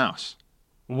anywhere in the house.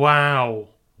 Wow.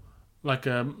 Like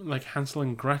Hansel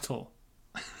and Gretel.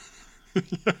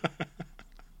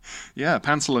 Yeah,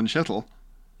 Pansel and Shittle.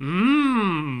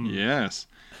 Yes.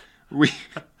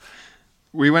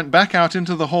 We went back out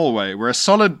into the hallway where a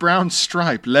solid brown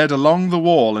stripe led along the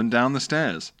wall and down the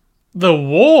stairs. The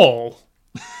wall?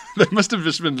 They must have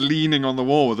just been leaning on the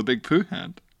wall with a big poo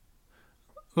hand.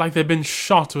 Like they've been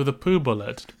shot with a poo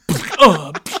bullet.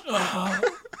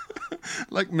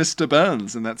 Like Mr.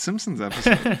 Burns in that Simpsons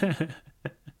episode.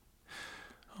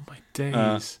 Oh my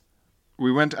days.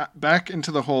 We went back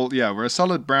into the hall, where a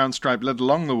solid brown stripe led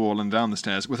along the wall and down the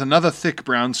stairs, with another thick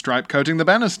brown stripe coating the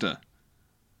banister.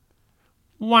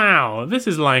 Wow, this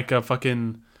is like a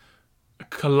fucking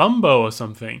Columbo or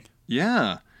something.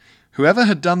 Yeah. Whoever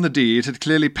had done the deed had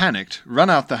clearly panicked, run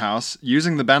out the house,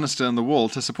 using the banister and the wall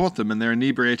to support them in their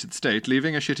inebriated state,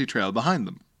 leaving a shitty trail behind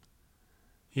them.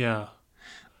 Yeah.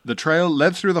 The trail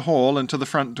led through the hall and to the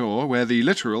front door, where the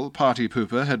literal party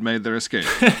pooper had made their escape.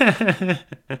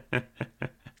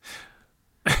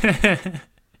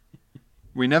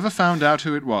 We never found out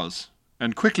who it was,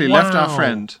 and quickly left our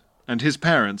friend and his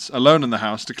parents alone in the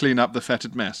house to clean up the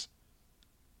fetid mess.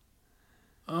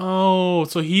 Oh,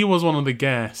 so he was one of the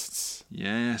guests.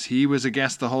 Yes, he was a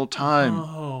guest the whole time.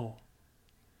 Oh.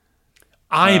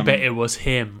 I bet it was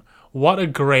him. What a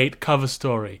great cover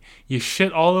story. You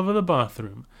shit all over the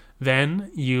bathroom.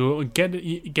 Then you get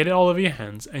it all over your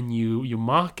hands and you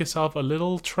mark yourself a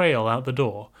little trail out the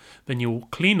door. Then you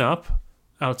clean up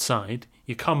outside.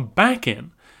 You come back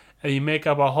in and you make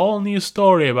up a whole new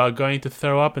story about going to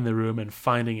throw up in the room and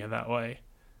finding it that way.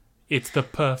 It's the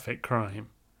perfect crime.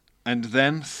 And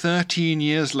then, 13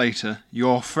 years later,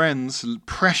 your friends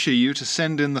pressure you to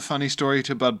send in the funny story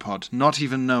to BudPod, not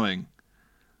even knowing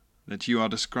that you are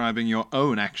describing your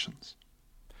own actions.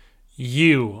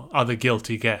 You are the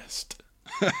guilty guest.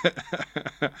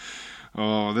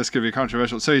 Oh, this could be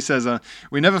controversial. So he says,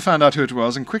 we never found out who it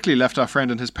was and quickly left our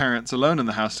friend and his parents alone in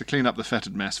the house to clean up the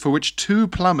fetid mess, for which 2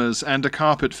 plumbers and a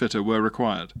carpet fitter were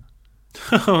required.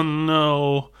 Oh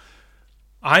no.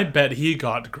 I bet he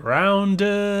got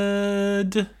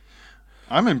grounded.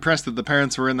 I'm impressed that the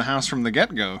parents were in the house from the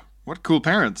get-go. What cool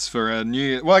parents for a New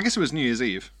Year... Well, I guess it was New Year's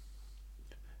Eve.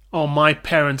 Oh, my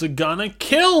parents are gonna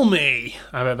kill me.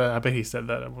 I bet he said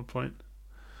that at one point.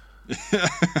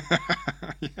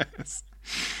 Yes.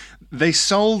 They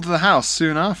sold the house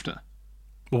soon after.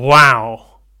 Wow.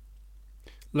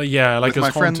 Like it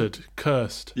was haunted,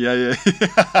 cursed. Yeah.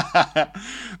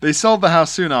 They sold the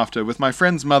house soon after, with my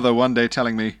friend's mother one day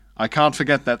telling me, I can't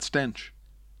forget that stench.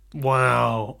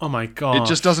 Wow. Oh my god. It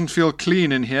just doesn't feel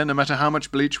clean in here no matter how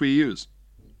much bleach we use.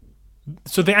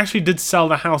 So they actually did sell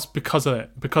the house because of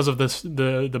it, because of this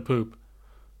the poop.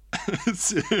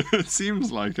 It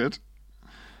seems like it.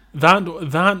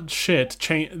 That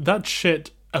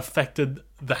shit affected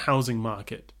the housing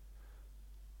market.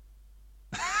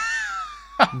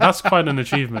 That's quite an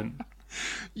achievement.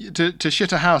 To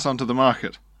shit a house onto the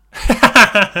market.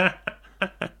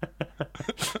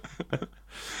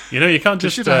 You can't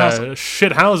just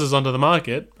shit houses onto the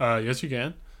market. Yes, you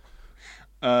can.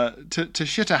 To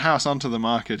shit a house onto the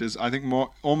market is, I think,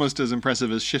 almost as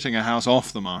impressive as shitting a house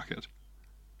off the market.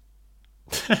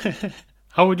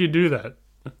 How would you do that?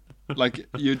 Like,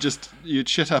 you'd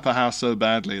shit up a house so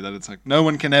badly that it's like, no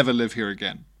one can ever live here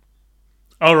again.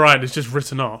 Oh, right, it's just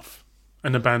written off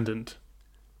and abandoned.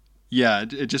 Yeah,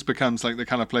 it just becomes like the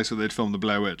kind of place where they'd film The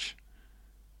Blair Witch.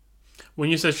 When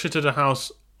you said shit at a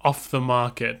house off the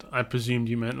market, I presumed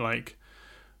you meant like,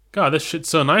 God, this shit's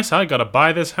so nice, I gotta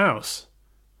buy this house.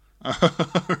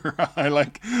 I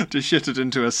like to shit it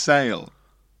into a sale.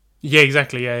 Yeah,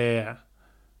 exactly, yeah.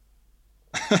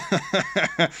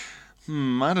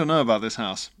 I don't know about this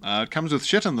house. It comes with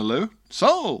shit in the loo.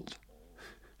 Sold!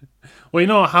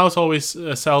 Well, a house always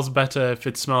sells better if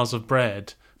it smells of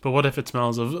bread. But what if it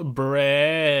smells of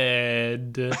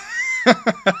bread?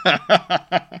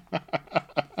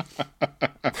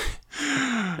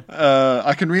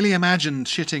 I can really imagine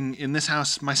shitting in this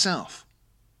house myself.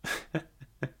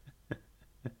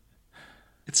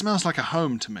 It smells like a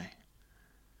home to me.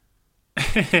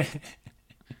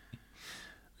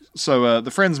 So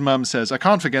the friend's mum says, I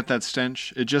can't forget that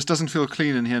stench. It just doesn't feel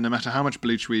clean in here no matter how much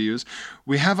bleach we use.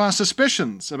 We have our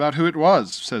suspicions about who it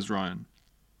was, says Ryan.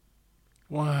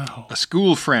 Wow. A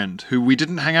school friend, who we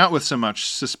didn't hang out with so much,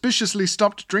 suspiciously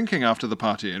stopped drinking after the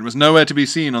party and was nowhere to be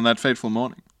seen on that fateful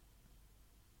morning.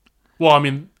 Well, I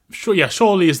mean,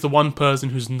 surely is the one person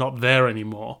who's not there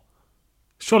anymore.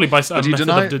 Surely by a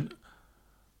method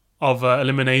of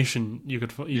elimination, you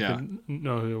could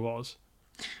know who it was.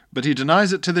 But he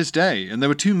denies it to this day, and there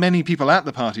were too many people at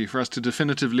the party for us to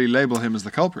definitively label him as the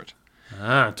culprit.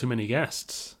 Too many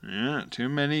guests. Yeah, too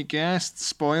many guests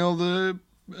spoil the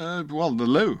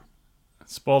loo.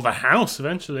 Spoil the house,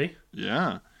 eventually.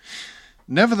 Yeah.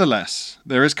 Nevertheless,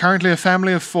 there is currently a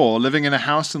family of 4 living in a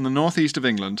house in the northeast of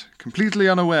England, completely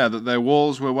unaware that their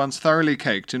walls were once thoroughly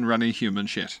caked in runny human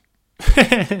shit.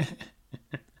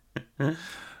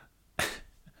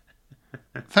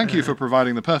 Thank you for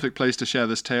providing the perfect place to share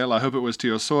this tale. I hope it was to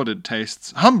your sordid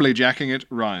tastes. Humbly jacking it,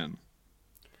 Ryan.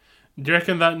 Do you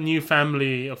reckon that new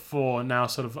family of 4 now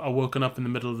sort of are woken up in the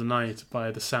middle of the night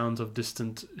by the sounds of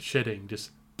distant shitting?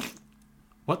 Just,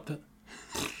 what the?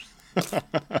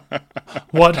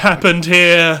 What happened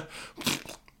here?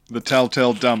 The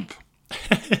telltale dump.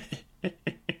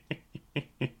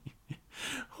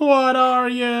 What are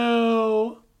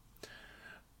you?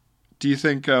 Do you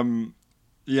think, do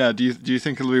you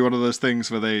think it'll be one of those things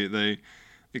where they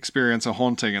experience a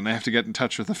haunting and they have to get in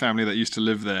touch with the family that used to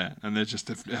live there, and they just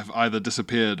have either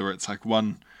disappeared, or it's like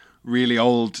one really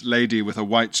old lady with a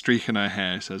white streak in her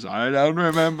hair says, I don't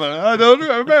remember.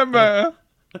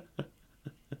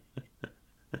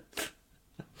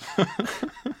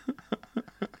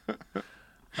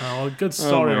 Oh, good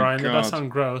story, Ryan. That does sound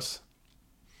gross.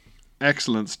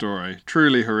 Excellent story.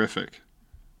 Truly horrific.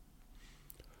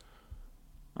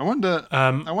 I wonder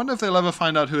if they'll ever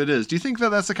find out who it is. Do you think that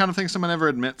that's the kind of thing someone ever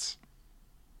admits?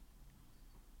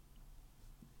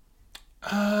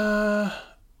 No.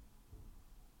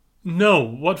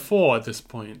 What for at this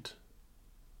point?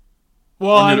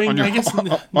 Well, I guess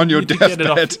on your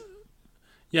deathbed.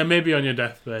 Yeah, maybe on your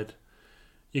deathbed.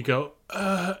 You go,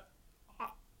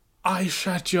 I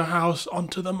shat your house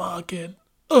onto the market.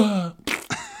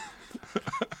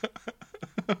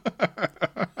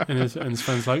 And his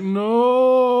friend's like,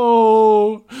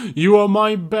 no, you are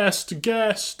my best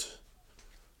guest.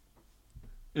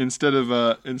 Instead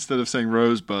of saying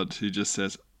rosebud, he just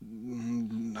says,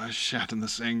 I shat in the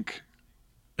sink.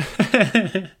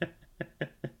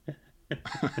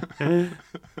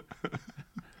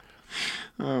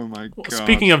 Oh my god!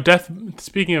 Speaking of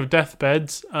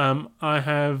deathbeds, I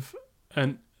have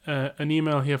an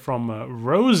email here from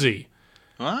Rosie.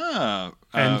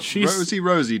 And she's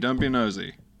Rosie, don't be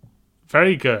nosy.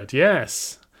 Very good.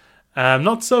 Yes.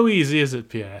 Not so easy, is it,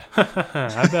 Pierre?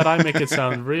 I bet I make it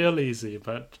sound real easy,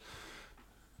 but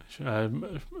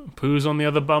poo's on the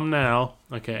other bum now.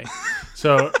 Okay,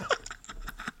 so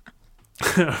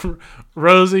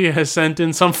Rosie has sent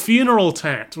in some funeral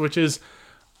tat, which is,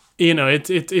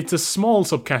 it's a small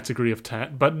subcategory of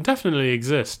tat, but definitely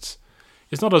exists.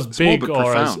 It's not as big or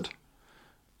profound.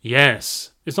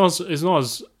 Yes, it's not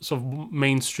as sort of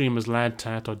mainstream as lad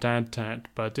tat or dad tat,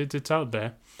 but it's out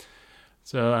there.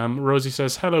 So Rosie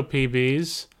says, hello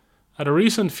PBs. At a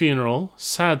recent funeral,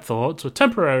 sad thoughts were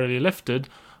temporarily lifted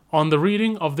on the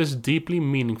reading of this deeply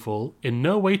meaningful, in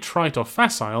no way trite or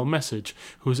facile message,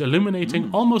 whose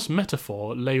illuminating almost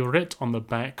metaphor lay writ on the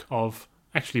back of,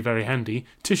 actually very handy,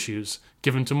 tissues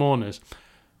given to mourners.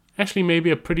 Actually, maybe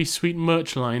a pretty sweet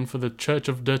merch line for the Church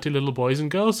of Dirty Little Boys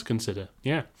and Girls to consider.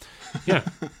 Yeah.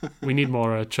 We need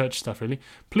more church stuff, really.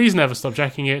 Please never stop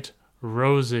jacking it,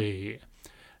 Rosie.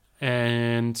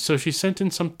 And so she sent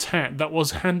in some tat that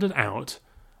was handed out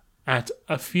at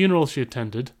a funeral she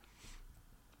attended.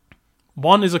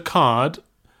 One is a card,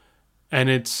 and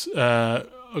it's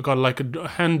got like a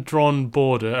hand-drawn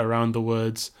border around the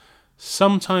words,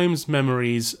 sometimes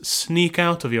memories sneak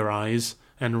out of your eyes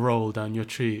and roll down your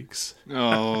cheeks.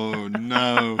 Oh,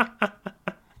 no.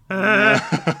 That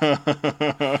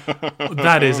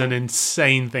is an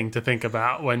insane thing to think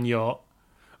about when you're...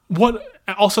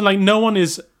 Also, like, no one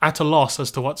is at a loss as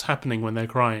to what's happening when they're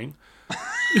crying.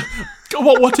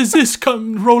 What is this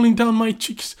rolling down my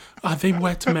cheeks? Are they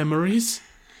wet memories?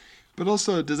 But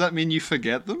also, does that mean you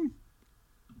forget them?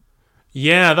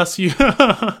 Yeah, that's you.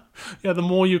 Yeah, the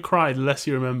more you cry, the less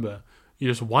you remember. You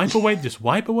just wipe away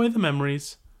the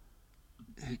memories.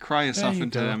 You cry yourself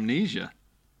into amnesia.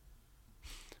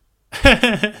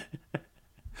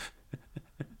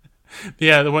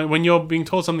 Yeah, when you're being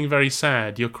told something very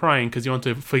sad, you're crying because you want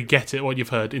to forget what you've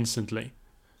heard instantly.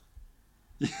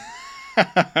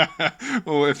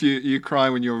 Or if you cry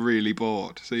when you're really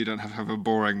bored, so you don't have a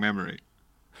boring memory.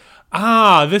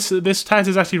 Ah, this tat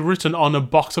is actually written on a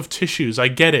box of tissues. I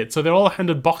get it. So they're all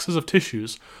handed boxes of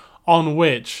tissues on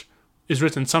which is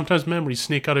written, sometimes memories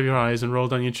sneak out of your eyes and roll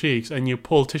down your cheeks, and you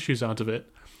pull tissues out of it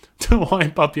to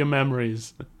wipe up your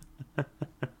memories.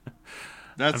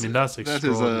 That's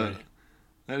extraordinary.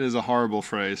 That is a horrible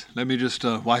phrase. Let me just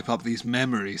wipe up these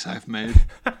memories I've made.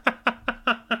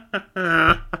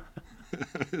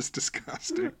 It's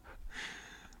disgusting.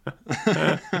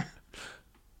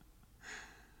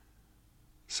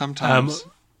 Sometimes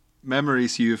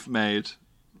memories you've made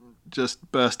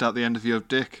just burst out the end of your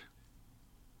dick.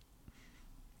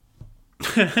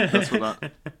 That's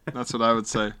what I would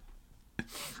say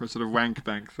for a sort of wank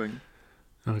bank thing.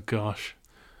 Oh gosh.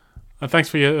 Thanks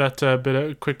for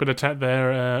that quick bit of chat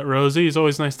there, Rosie. It's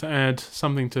always nice to add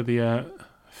something to the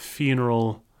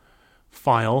funeral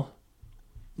file.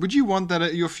 Would you want that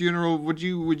at your funeral? Would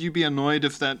you be annoyed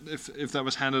if that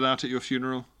was handed out at your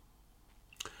funeral?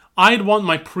 I'd want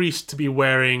my priest to be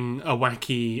wearing a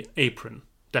wacky apron,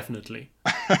 definitely.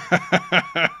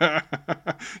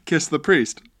 Kiss the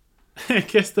priest.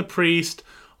 Kiss the priest,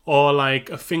 or like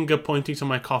a finger pointing to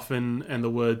my coffin and the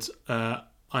words,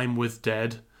 I'm with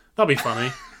dead. That'd be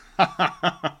funny.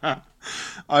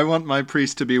 I want my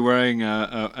priest to be wearing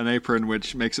an apron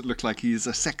which makes it look like he's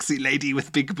a sexy lady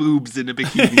with big boobs in a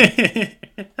bikini.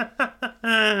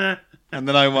 And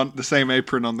then I want the same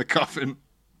apron on the coffin.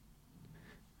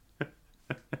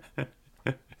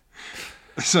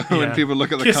 So when people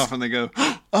look at the coffin, they go,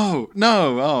 "Oh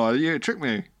no! Oh, you tricked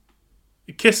me."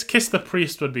 Kiss the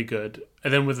priest would be good,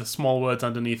 and then with the small words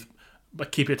underneath,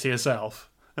 but keep it to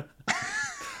yourself.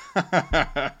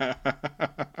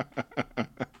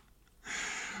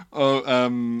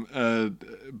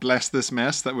 Bless this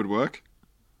mess. That would work.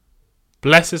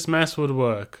 Bless this mess would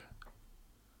work.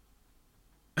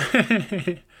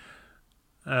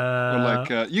 Or like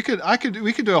we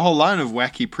could do a whole line of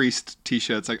wacky priest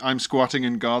t-shirts, like I'm squatting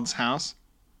in God's house.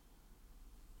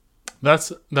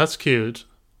 That's cute.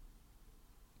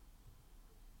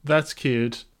 That's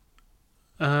cute.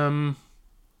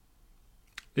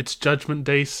 It's Judgment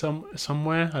Day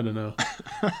somewhere. I don't know.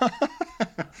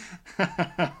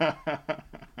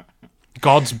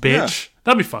 God's bitch. Yeah.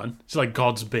 That'd be fun. It's like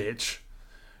God's bitch.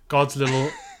 God's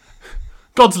little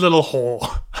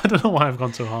whore. I don't know why I've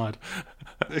gone so hard.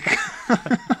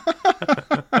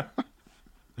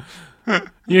 Yeah,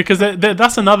 because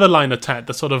that's another line of tat,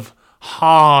 the sort of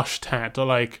harsh tat, or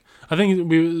like I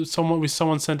think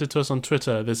someone sent it to us on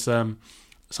Twitter. There's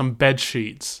some bed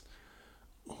sheets.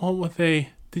 What were they?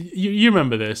 You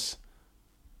remember this?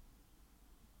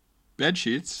 Bed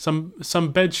sheets.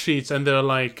 Some bed sheets, and they're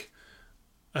like,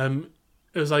 it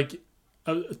was like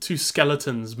two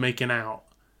skeletons making out,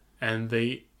 and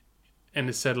it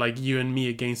said like you and me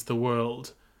against the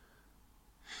world.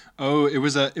 Oh, it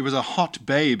was a hot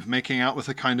babe making out with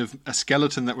a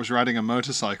skeleton that was riding a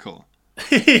motorcycle.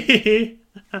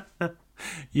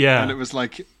 Yeah. And it was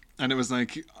like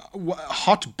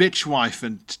hot bitch wife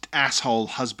and asshole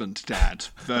husband dad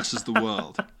versus the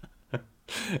world.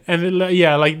 And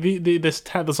this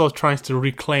tat that sort of tries to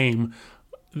reclaim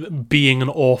being an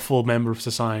awful member of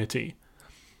society.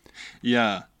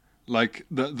 Yeah. Like,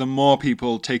 the more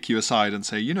people take you aside and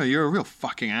say, you're a real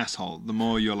fucking asshole, the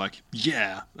more you're like,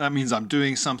 yeah, that means I'm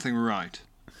doing something right.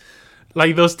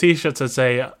 Like those t-shirts that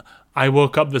say, I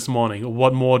woke up this morning,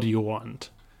 what more do you want?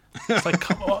 It's like,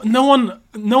 no one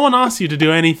asks you to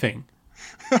do anything.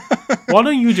 Why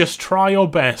don't you just try your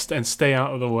best and stay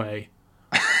out of the way?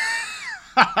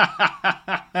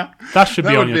 That should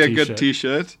be on your t-shirt. That would be a good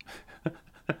t-shirt.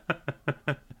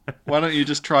 Why don't you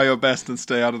just try your best and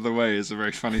stay out of the way is a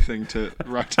very funny thing to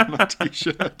write on a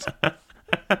t-shirt.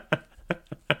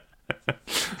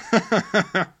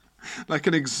 Like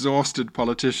an exhausted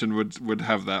politician would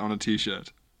have that on a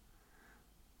t-shirt.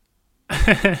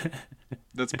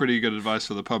 That's pretty good advice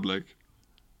for the public.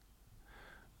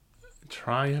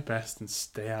 Try your best and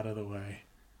stay out of the way.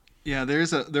 Yeah, there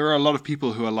are a lot of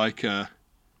people who are like,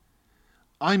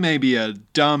 I may be a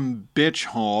dumb bitch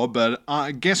whore, but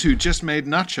guess who just made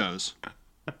nachos?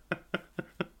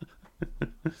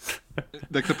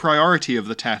 Like the priority of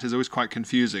the tat is always quite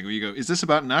confusing. Where you go, is this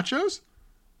about nachos?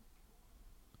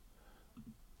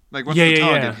 Like, what's the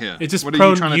target here? What are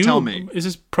you trying to tell me? Is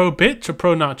this pro bitch or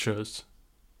pro nachos?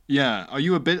 Yeah, are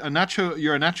you a nacho?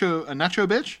 You're a nacho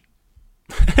bitch?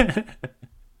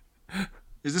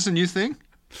 Is this a new thing?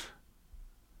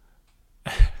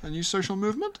 A new social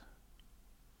movement?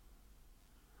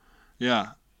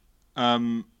 Yeah.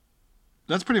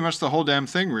 That's pretty much the whole damn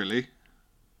thing, really.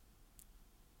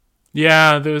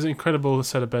 Yeah, there was an incredible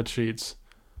set of bed sheets.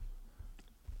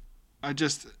 I'm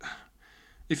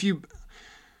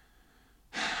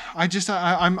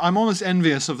almost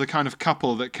envious of the kind of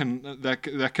couple that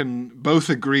can both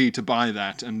agree to buy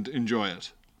that and enjoy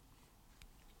it.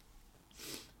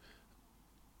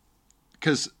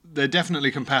 Because they're definitely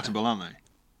compatible, aren't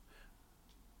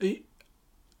they?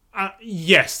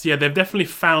 Yes, yeah, they've definitely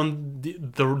found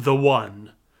the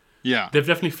one. Yeah, they've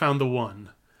definitely found the one.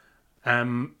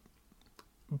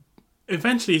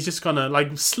 Eventually, he's just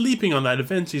gonna sleeping on that.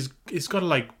 Eventually, it's got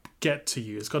to get to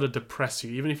you. It's got to depress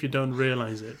you, even if you don't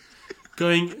realize it.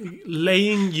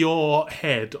 Laying your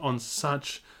head on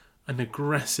such an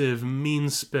aggressive,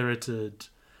 mean-spirited,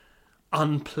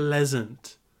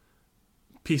 unpleasant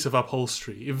piece of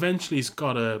upholstery. Eventually, it's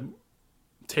got to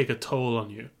take a toll on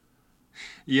you.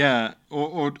 Yeah,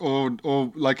 or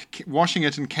washing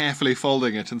it and carefully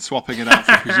folding it and swapping it out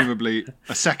for presumably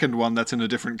a second one that's in a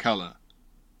different color.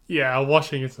 Yeah,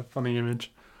 washing is a funny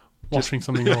image. Washing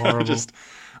something horrible.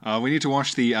 We need to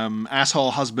wash the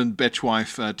asshole husband bitch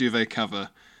wife duvet cover.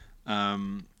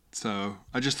 So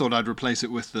I just thought I'd replace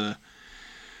it with the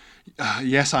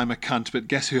yes, I'm a cunt, but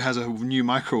guess who has a new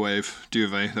microwave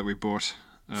duvet that we bought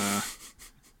on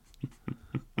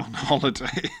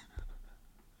holiday.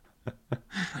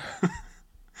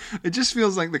 It just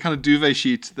feels like the kind of duvet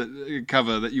sheet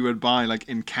cover that you would buy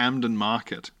in Camden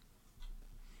Market.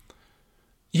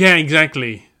 Yeah,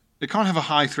 exactly. It can't have a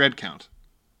high thread count.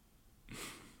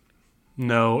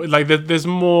 No, there's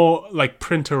more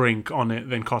printer ink on it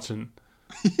than cotton.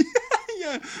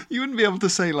 Yeah, you wouldn't be able to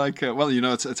say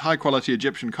it's high quality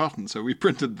Egyptian cotton, so we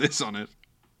printed this on it.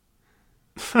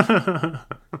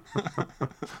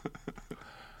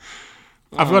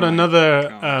 I've got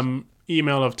another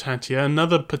email of tat here,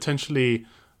 another potentially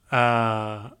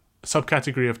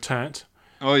subcategory of tat.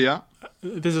 Oh, yeah?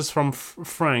 This is from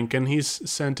Frank, and he's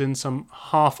sent in some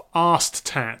half-arsed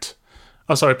tat.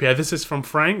 Oh, sorry, Pierre, this is from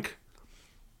Frank.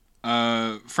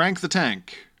 Frank the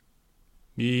Tank.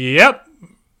 Yep,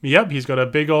 he's got a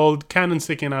big old cannon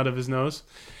sticking out of his nose.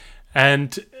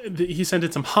 And he sent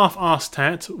in some half-arsed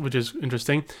tat, which is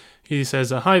interesting. He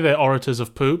says, hi there, orators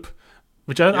of poop.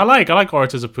 Which I like. I like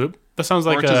Orators of Poop. That sounds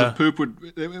like Orators of Poop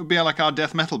would be like our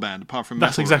death metal band, apart from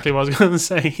that's metal exactly what I was going to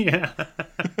say. Yeah.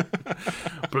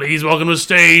 Please welcome to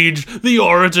stage the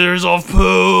Orators of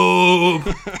Poop.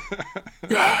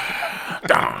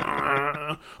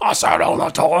 I sat on the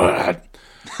toilet.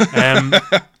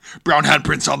 Brown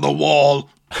handprints on the wall.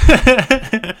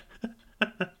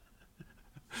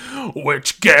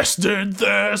 Which guest did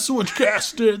this? Which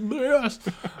guest did this?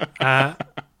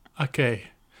 Okay.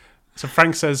 So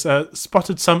Frank says,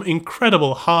 spotted some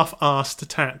incredible half-arsed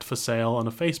tat for sale on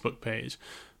a Facebook page,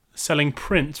 selling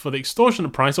print for the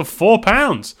extortionate price of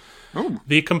 £4. Ooh.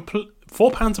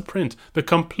 £4 a print. The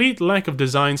complete lack of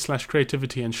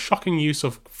design/creativity and shocking use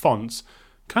of fonts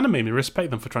kind of made me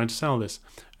respect them for trying to sell this.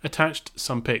 Attached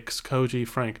some pics, Koji,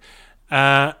 Frank.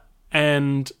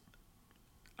 And,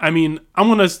 I mean,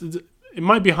 it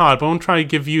might be hard, but I'm going to try to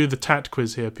give you the tat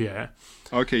quiz here, Pierre.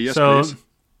 Okay, yes, please.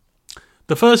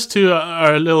 The first two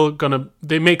are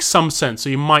they make some sense, so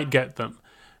you might get them.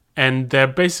 And they're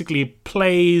basically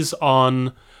plays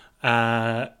on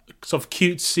sort of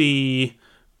cutesy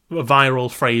viral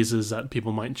phrases that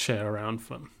people might share around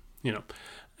from,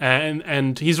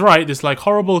 And he's right, this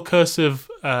horrible cursive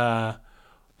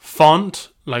font,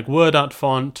 word art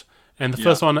font. And the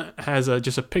first one has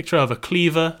just a picture of a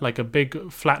cleaver, like a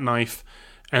big flat knife,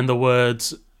 and the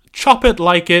words, chop it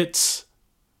like it's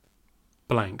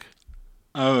blank.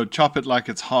 Oh, chop it like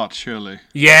it's hot, surely.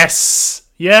 Yes!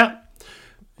 Yeah.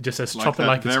 It just says chop it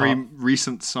like it's hot. Very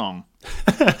recent song.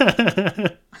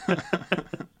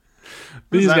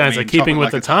 These guys are keeping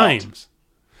with the times.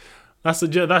 That's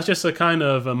just a kind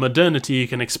of a modernity you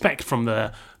can expect from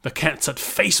the cats at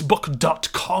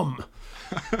facebook.com.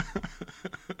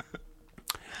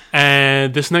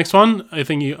 And this next one, I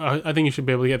think you should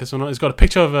be able to get this one. It's got a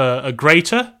picture of a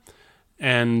grater.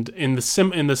 And in the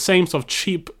same sort of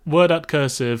cheap word art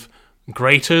cursive,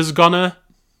 grater's gonna.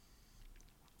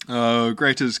 Oh,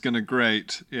 grater's gonna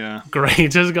grate, yeah.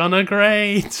 Grater's gonna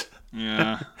grate.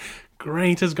 Yeah.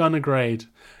 Grater's gonna grate.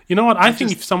 You know what? I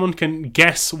think if someone can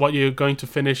guess what you're going to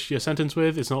finish your sentence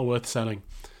with, it's not worth selling.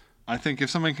 I think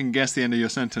if someone can guess the end of your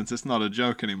sentence, it's not a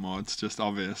joke anymore. It's just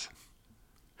obvious.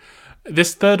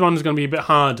 This third one is going to be a bit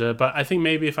harder, but I think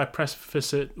maybe if I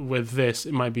preface it with this,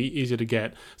 it might be easier to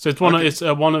get. So it's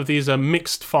one of these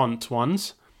mixed font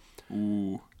ones.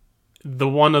 Ooh. The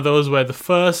one of those where the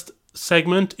first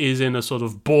segment is in a sort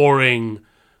of boring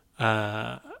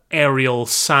Arial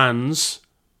Sans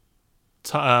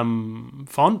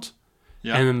font,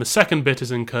 and then the second bit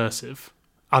is in cursive,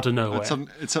 out of nowhere.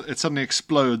 It suddenly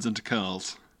explodes into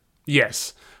curls.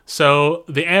 Yes. So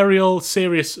the Arial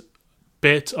serious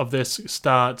bit of this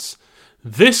starts,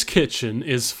 "This kitchen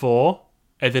is for,"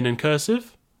 and then in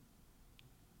cursive.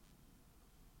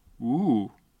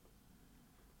 Ooh.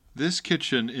 This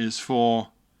kitchen is for...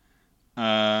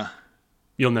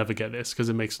 You'll never get this because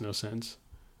it makes no sense.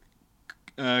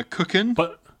 Cooking?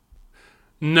 But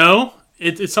no,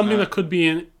 it's something that could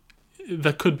be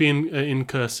in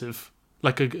cursive,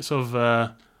 like a sort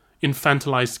of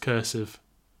infantilized cursive.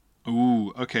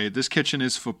 Ooh, okay. This kitchen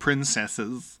is for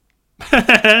princesses.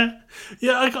 Yeah,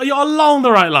 you're along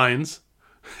the right lines.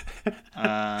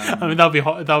 I mean,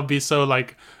 that would be so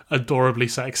like adorably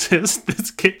sexist.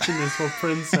 This kitchen is for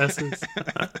princesses.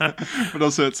 But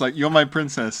also, it's like, you're my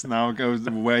princess, now go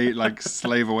away, like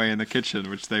slave away in the kitchen,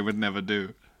 which they would never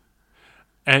do.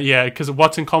 And yeah, because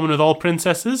what's in common with all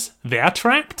princesses? They're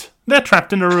trapped. They're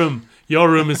trapped in a room.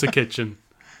 Your room is a kitchen.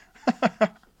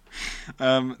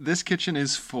 This kitchen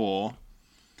is for...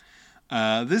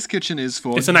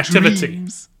 It's an activity.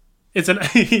 Dreams. It's an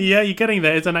yeah, you're getting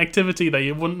there. It's an activity that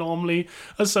you wouldn't normally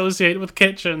associate with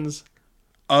kitchens.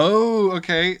 Oh,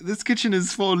 okay. This kitchen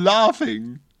is for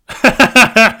laughing.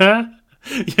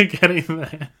 You're getting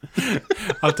there.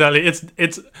 I'll tell you,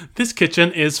 it's this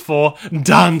kitchen is for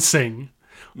dancing,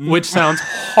 which sounds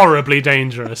horribly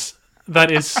dangerous. That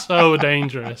is so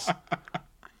dangerous.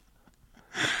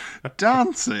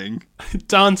 Dancing?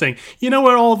 Dancing. You know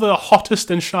where all the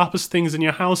hottest and sharpest things in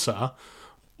your house are?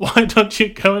 Why don't you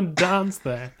go and dance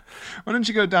there? Why don't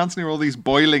you go dance near all these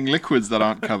boiling liquids that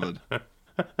aren't covered?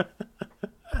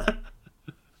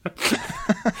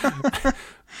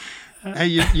 Hey,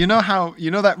 you know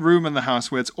that room in the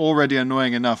house where it's already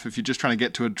annoying enough if you're just trying to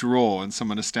get to a drawer and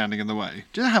someone is standing in the way?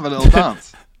 Just have a little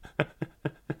dance.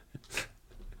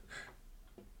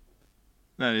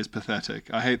 That is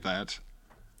pathetic. I hate that.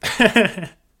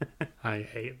 I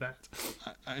hate that.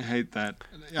 I hate that.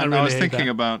 I And really I was hate thinking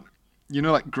that. about,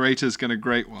 like Grater's gonna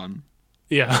grate one.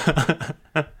 Yeah.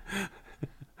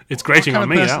 It's grating on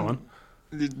me, that one.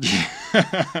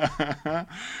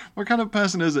 What kind of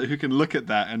person is it who can look at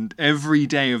that and every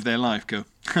day of their life go,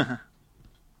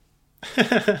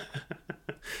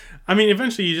 I mean,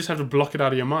 eventually you just have to block it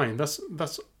out of your mind. That's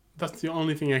the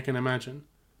only thing I can imagine.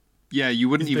 yeah, you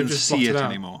wouldn't They've even just see blocked it it out.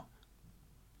 anymore.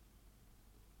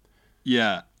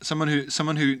 Yeah, someone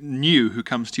who knew who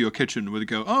comes to your kitchen would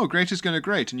go, "Oh, Grater's gonna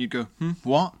grate," and you'd go,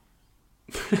 what?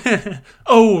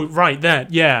 Oh, right,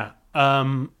 that, yeah.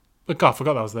 But God, I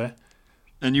forgot that was there.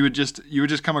 And you would just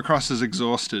come across as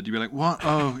exhausted. You'd be like, "What?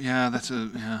 Oh, yeah,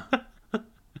 yeah.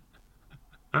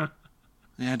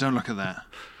 Yeah, don't look at that."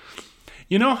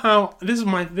 You know how this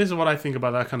is what I think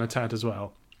about that kind of tat as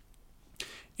well.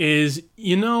 Is,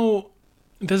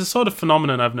 there's a sort of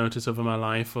phenomenon I've noticed over my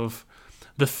life of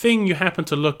the thing you happen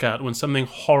to look at when something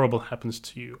horrible happens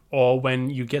to you, or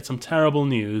when you get some terrible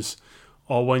news,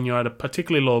 or when you're at a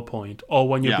particularly low point, or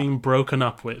when you're being broken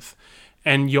up with,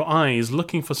 and your eyes,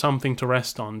 looking for something to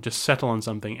rest on, just settle on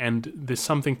something, and this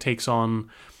something takes on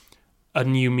a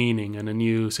new meaning and a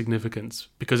new significance,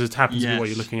 because it happens to be what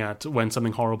you're looking at when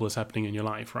something horrible is happening in your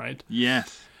life, right?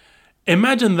 Yes.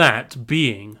 Imagine that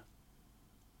being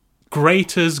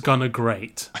Grater's gonna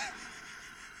grate.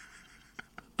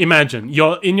 Imagine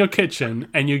you're in your kitchen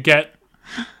and you get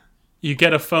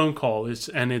a phone call,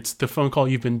 and it's the phone call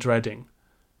you've been dreading.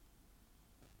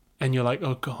 And you're like,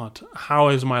 "Oh God, how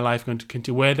is my life going to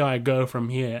continue? Where do I go from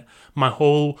here? My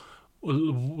whole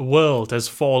world has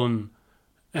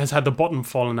had the bottom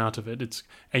fallen out of it."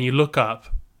 And you look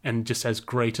up and it just says,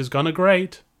 "Grater's gonna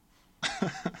grate."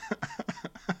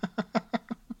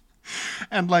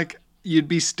 And like, you'd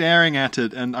be staring at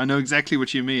it, and I know exactly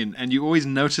what you mean, and you always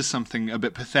notice something a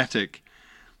bit pathetic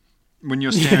when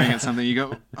you're staring at something. You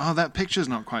go, "Oh, that picture's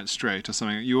not quite straight," or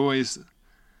something. You always...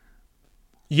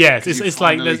 Yes, it's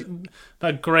like there's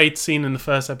that great scene in the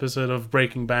first episode of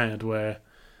Breaking Bad where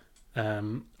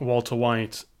Walter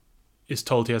White is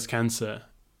told he has cancer,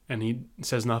 and he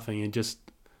says nothing. He just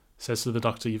says to the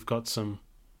doctor, "You've got some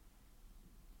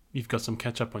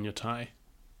ketchup on your tie."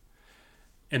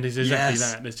 And it's exactly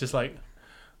that. It's just like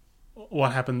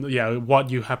what happened. Yeah, what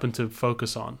you happen to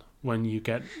focus on when you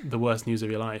get the worst news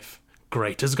of your life.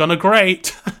 Grater's gonna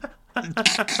grate.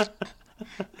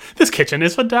 This kitchen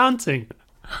is for dancing.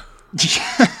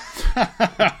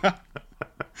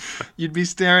 You'd be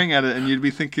staring at it and you'd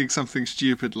be thinking something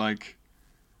stupid like,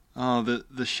 "Oh,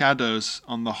 the shadows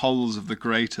on the holes of the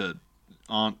grater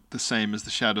aren't the same as the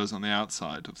shadows on the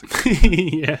outside of the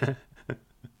grater."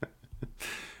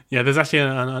 Yeah. Yeah, there's actually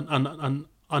an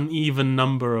uneven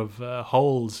number of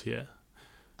holes here.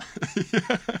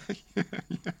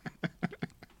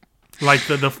 Like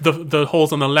the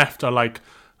holes on the left are like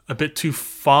a bit too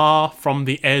far from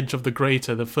the edge of the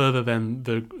crater, the further than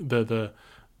the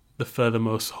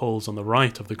furthermost holes on the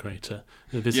right of the crater.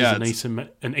 This is an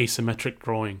asymmetric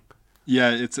drawing.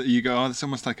 Yeah, you go, it's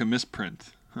almost like a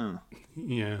misprint. Huh.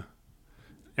 Yeah.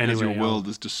 Anyway, as your world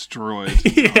is destroyed.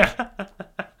 Yeah.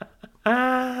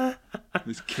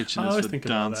 This kitchen is for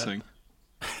dancing.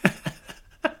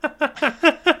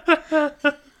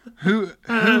 Who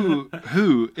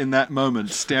in that moment,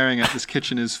 staring at this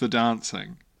kitchen is for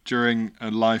dancing during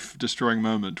a life-destroying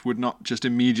moment, would not just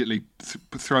immediately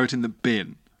throw it in the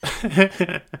bin?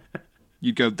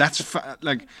 You'd go, that's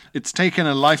like, it's taken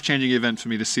a life-changing event for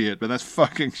me to see it, but that's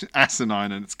fucking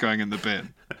asinine, and it's going in the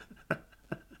bin.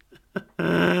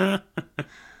 Oh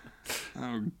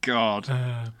God.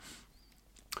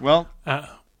 Well,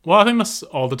 I think that's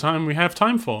all the time we have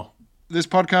time for. This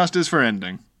podcast is for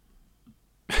ending.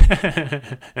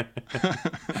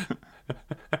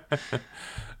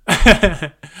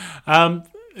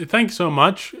 Thanks so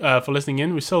much for listening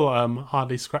in. We still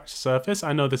hardly scratched the surface.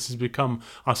 I know this has become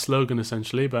our slogan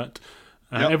essentially, but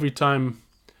every time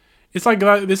it's like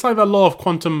the law of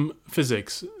quantum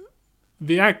physics.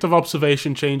 The act of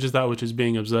observation changes that which is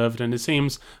being observed, and it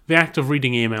seems the act of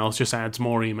reading emails just adds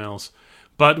more emails.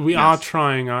 But we are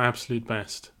trying our absolute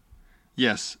best.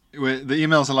 Yes, the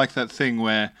emails are like that thing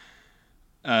where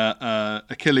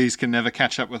Achilles can never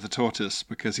catch up with the tortoise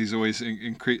because he's always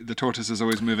the tortoise is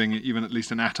always moving even at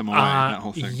least an atom away. That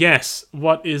whole thing. Yes,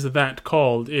 what is that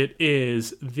called? It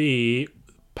is the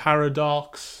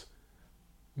paradox.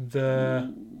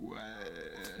 The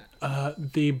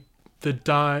Diana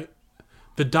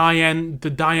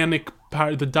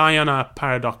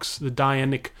paradox. The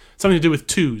Dianic, something to do with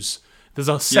twos. There's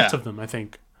a set of them, I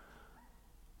think.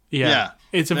 Yeah.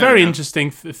 It's a very interesting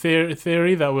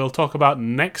theory that we'll talk about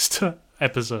next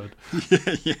episode.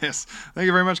 Yes. Thank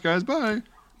you very much, guys. Bye.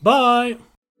 Bye.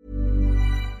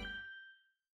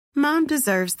 Mom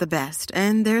deserves the best,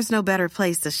 and there's no better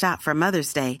place to shop for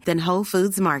Mother's Day than Whole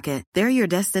Foods Market. They're your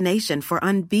destination for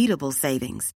unbeatable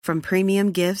savings, from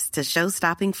premium gifts to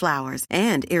show-stopping flowers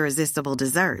and irresistible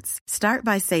desserts. Start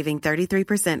by saving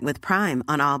 33% with Prime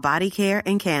on all body care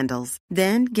and candles.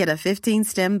 Then get a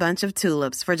 15-stem bunch of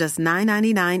tulips for just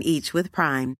 $9.99 each with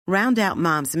Prime. Round out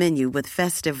Mom's menu with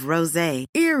festive rosé,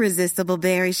 irresistible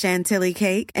berry chantilly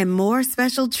cake, and more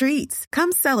special treats.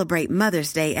 Come celebrate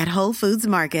Mother's Day at Whole Foods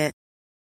Market.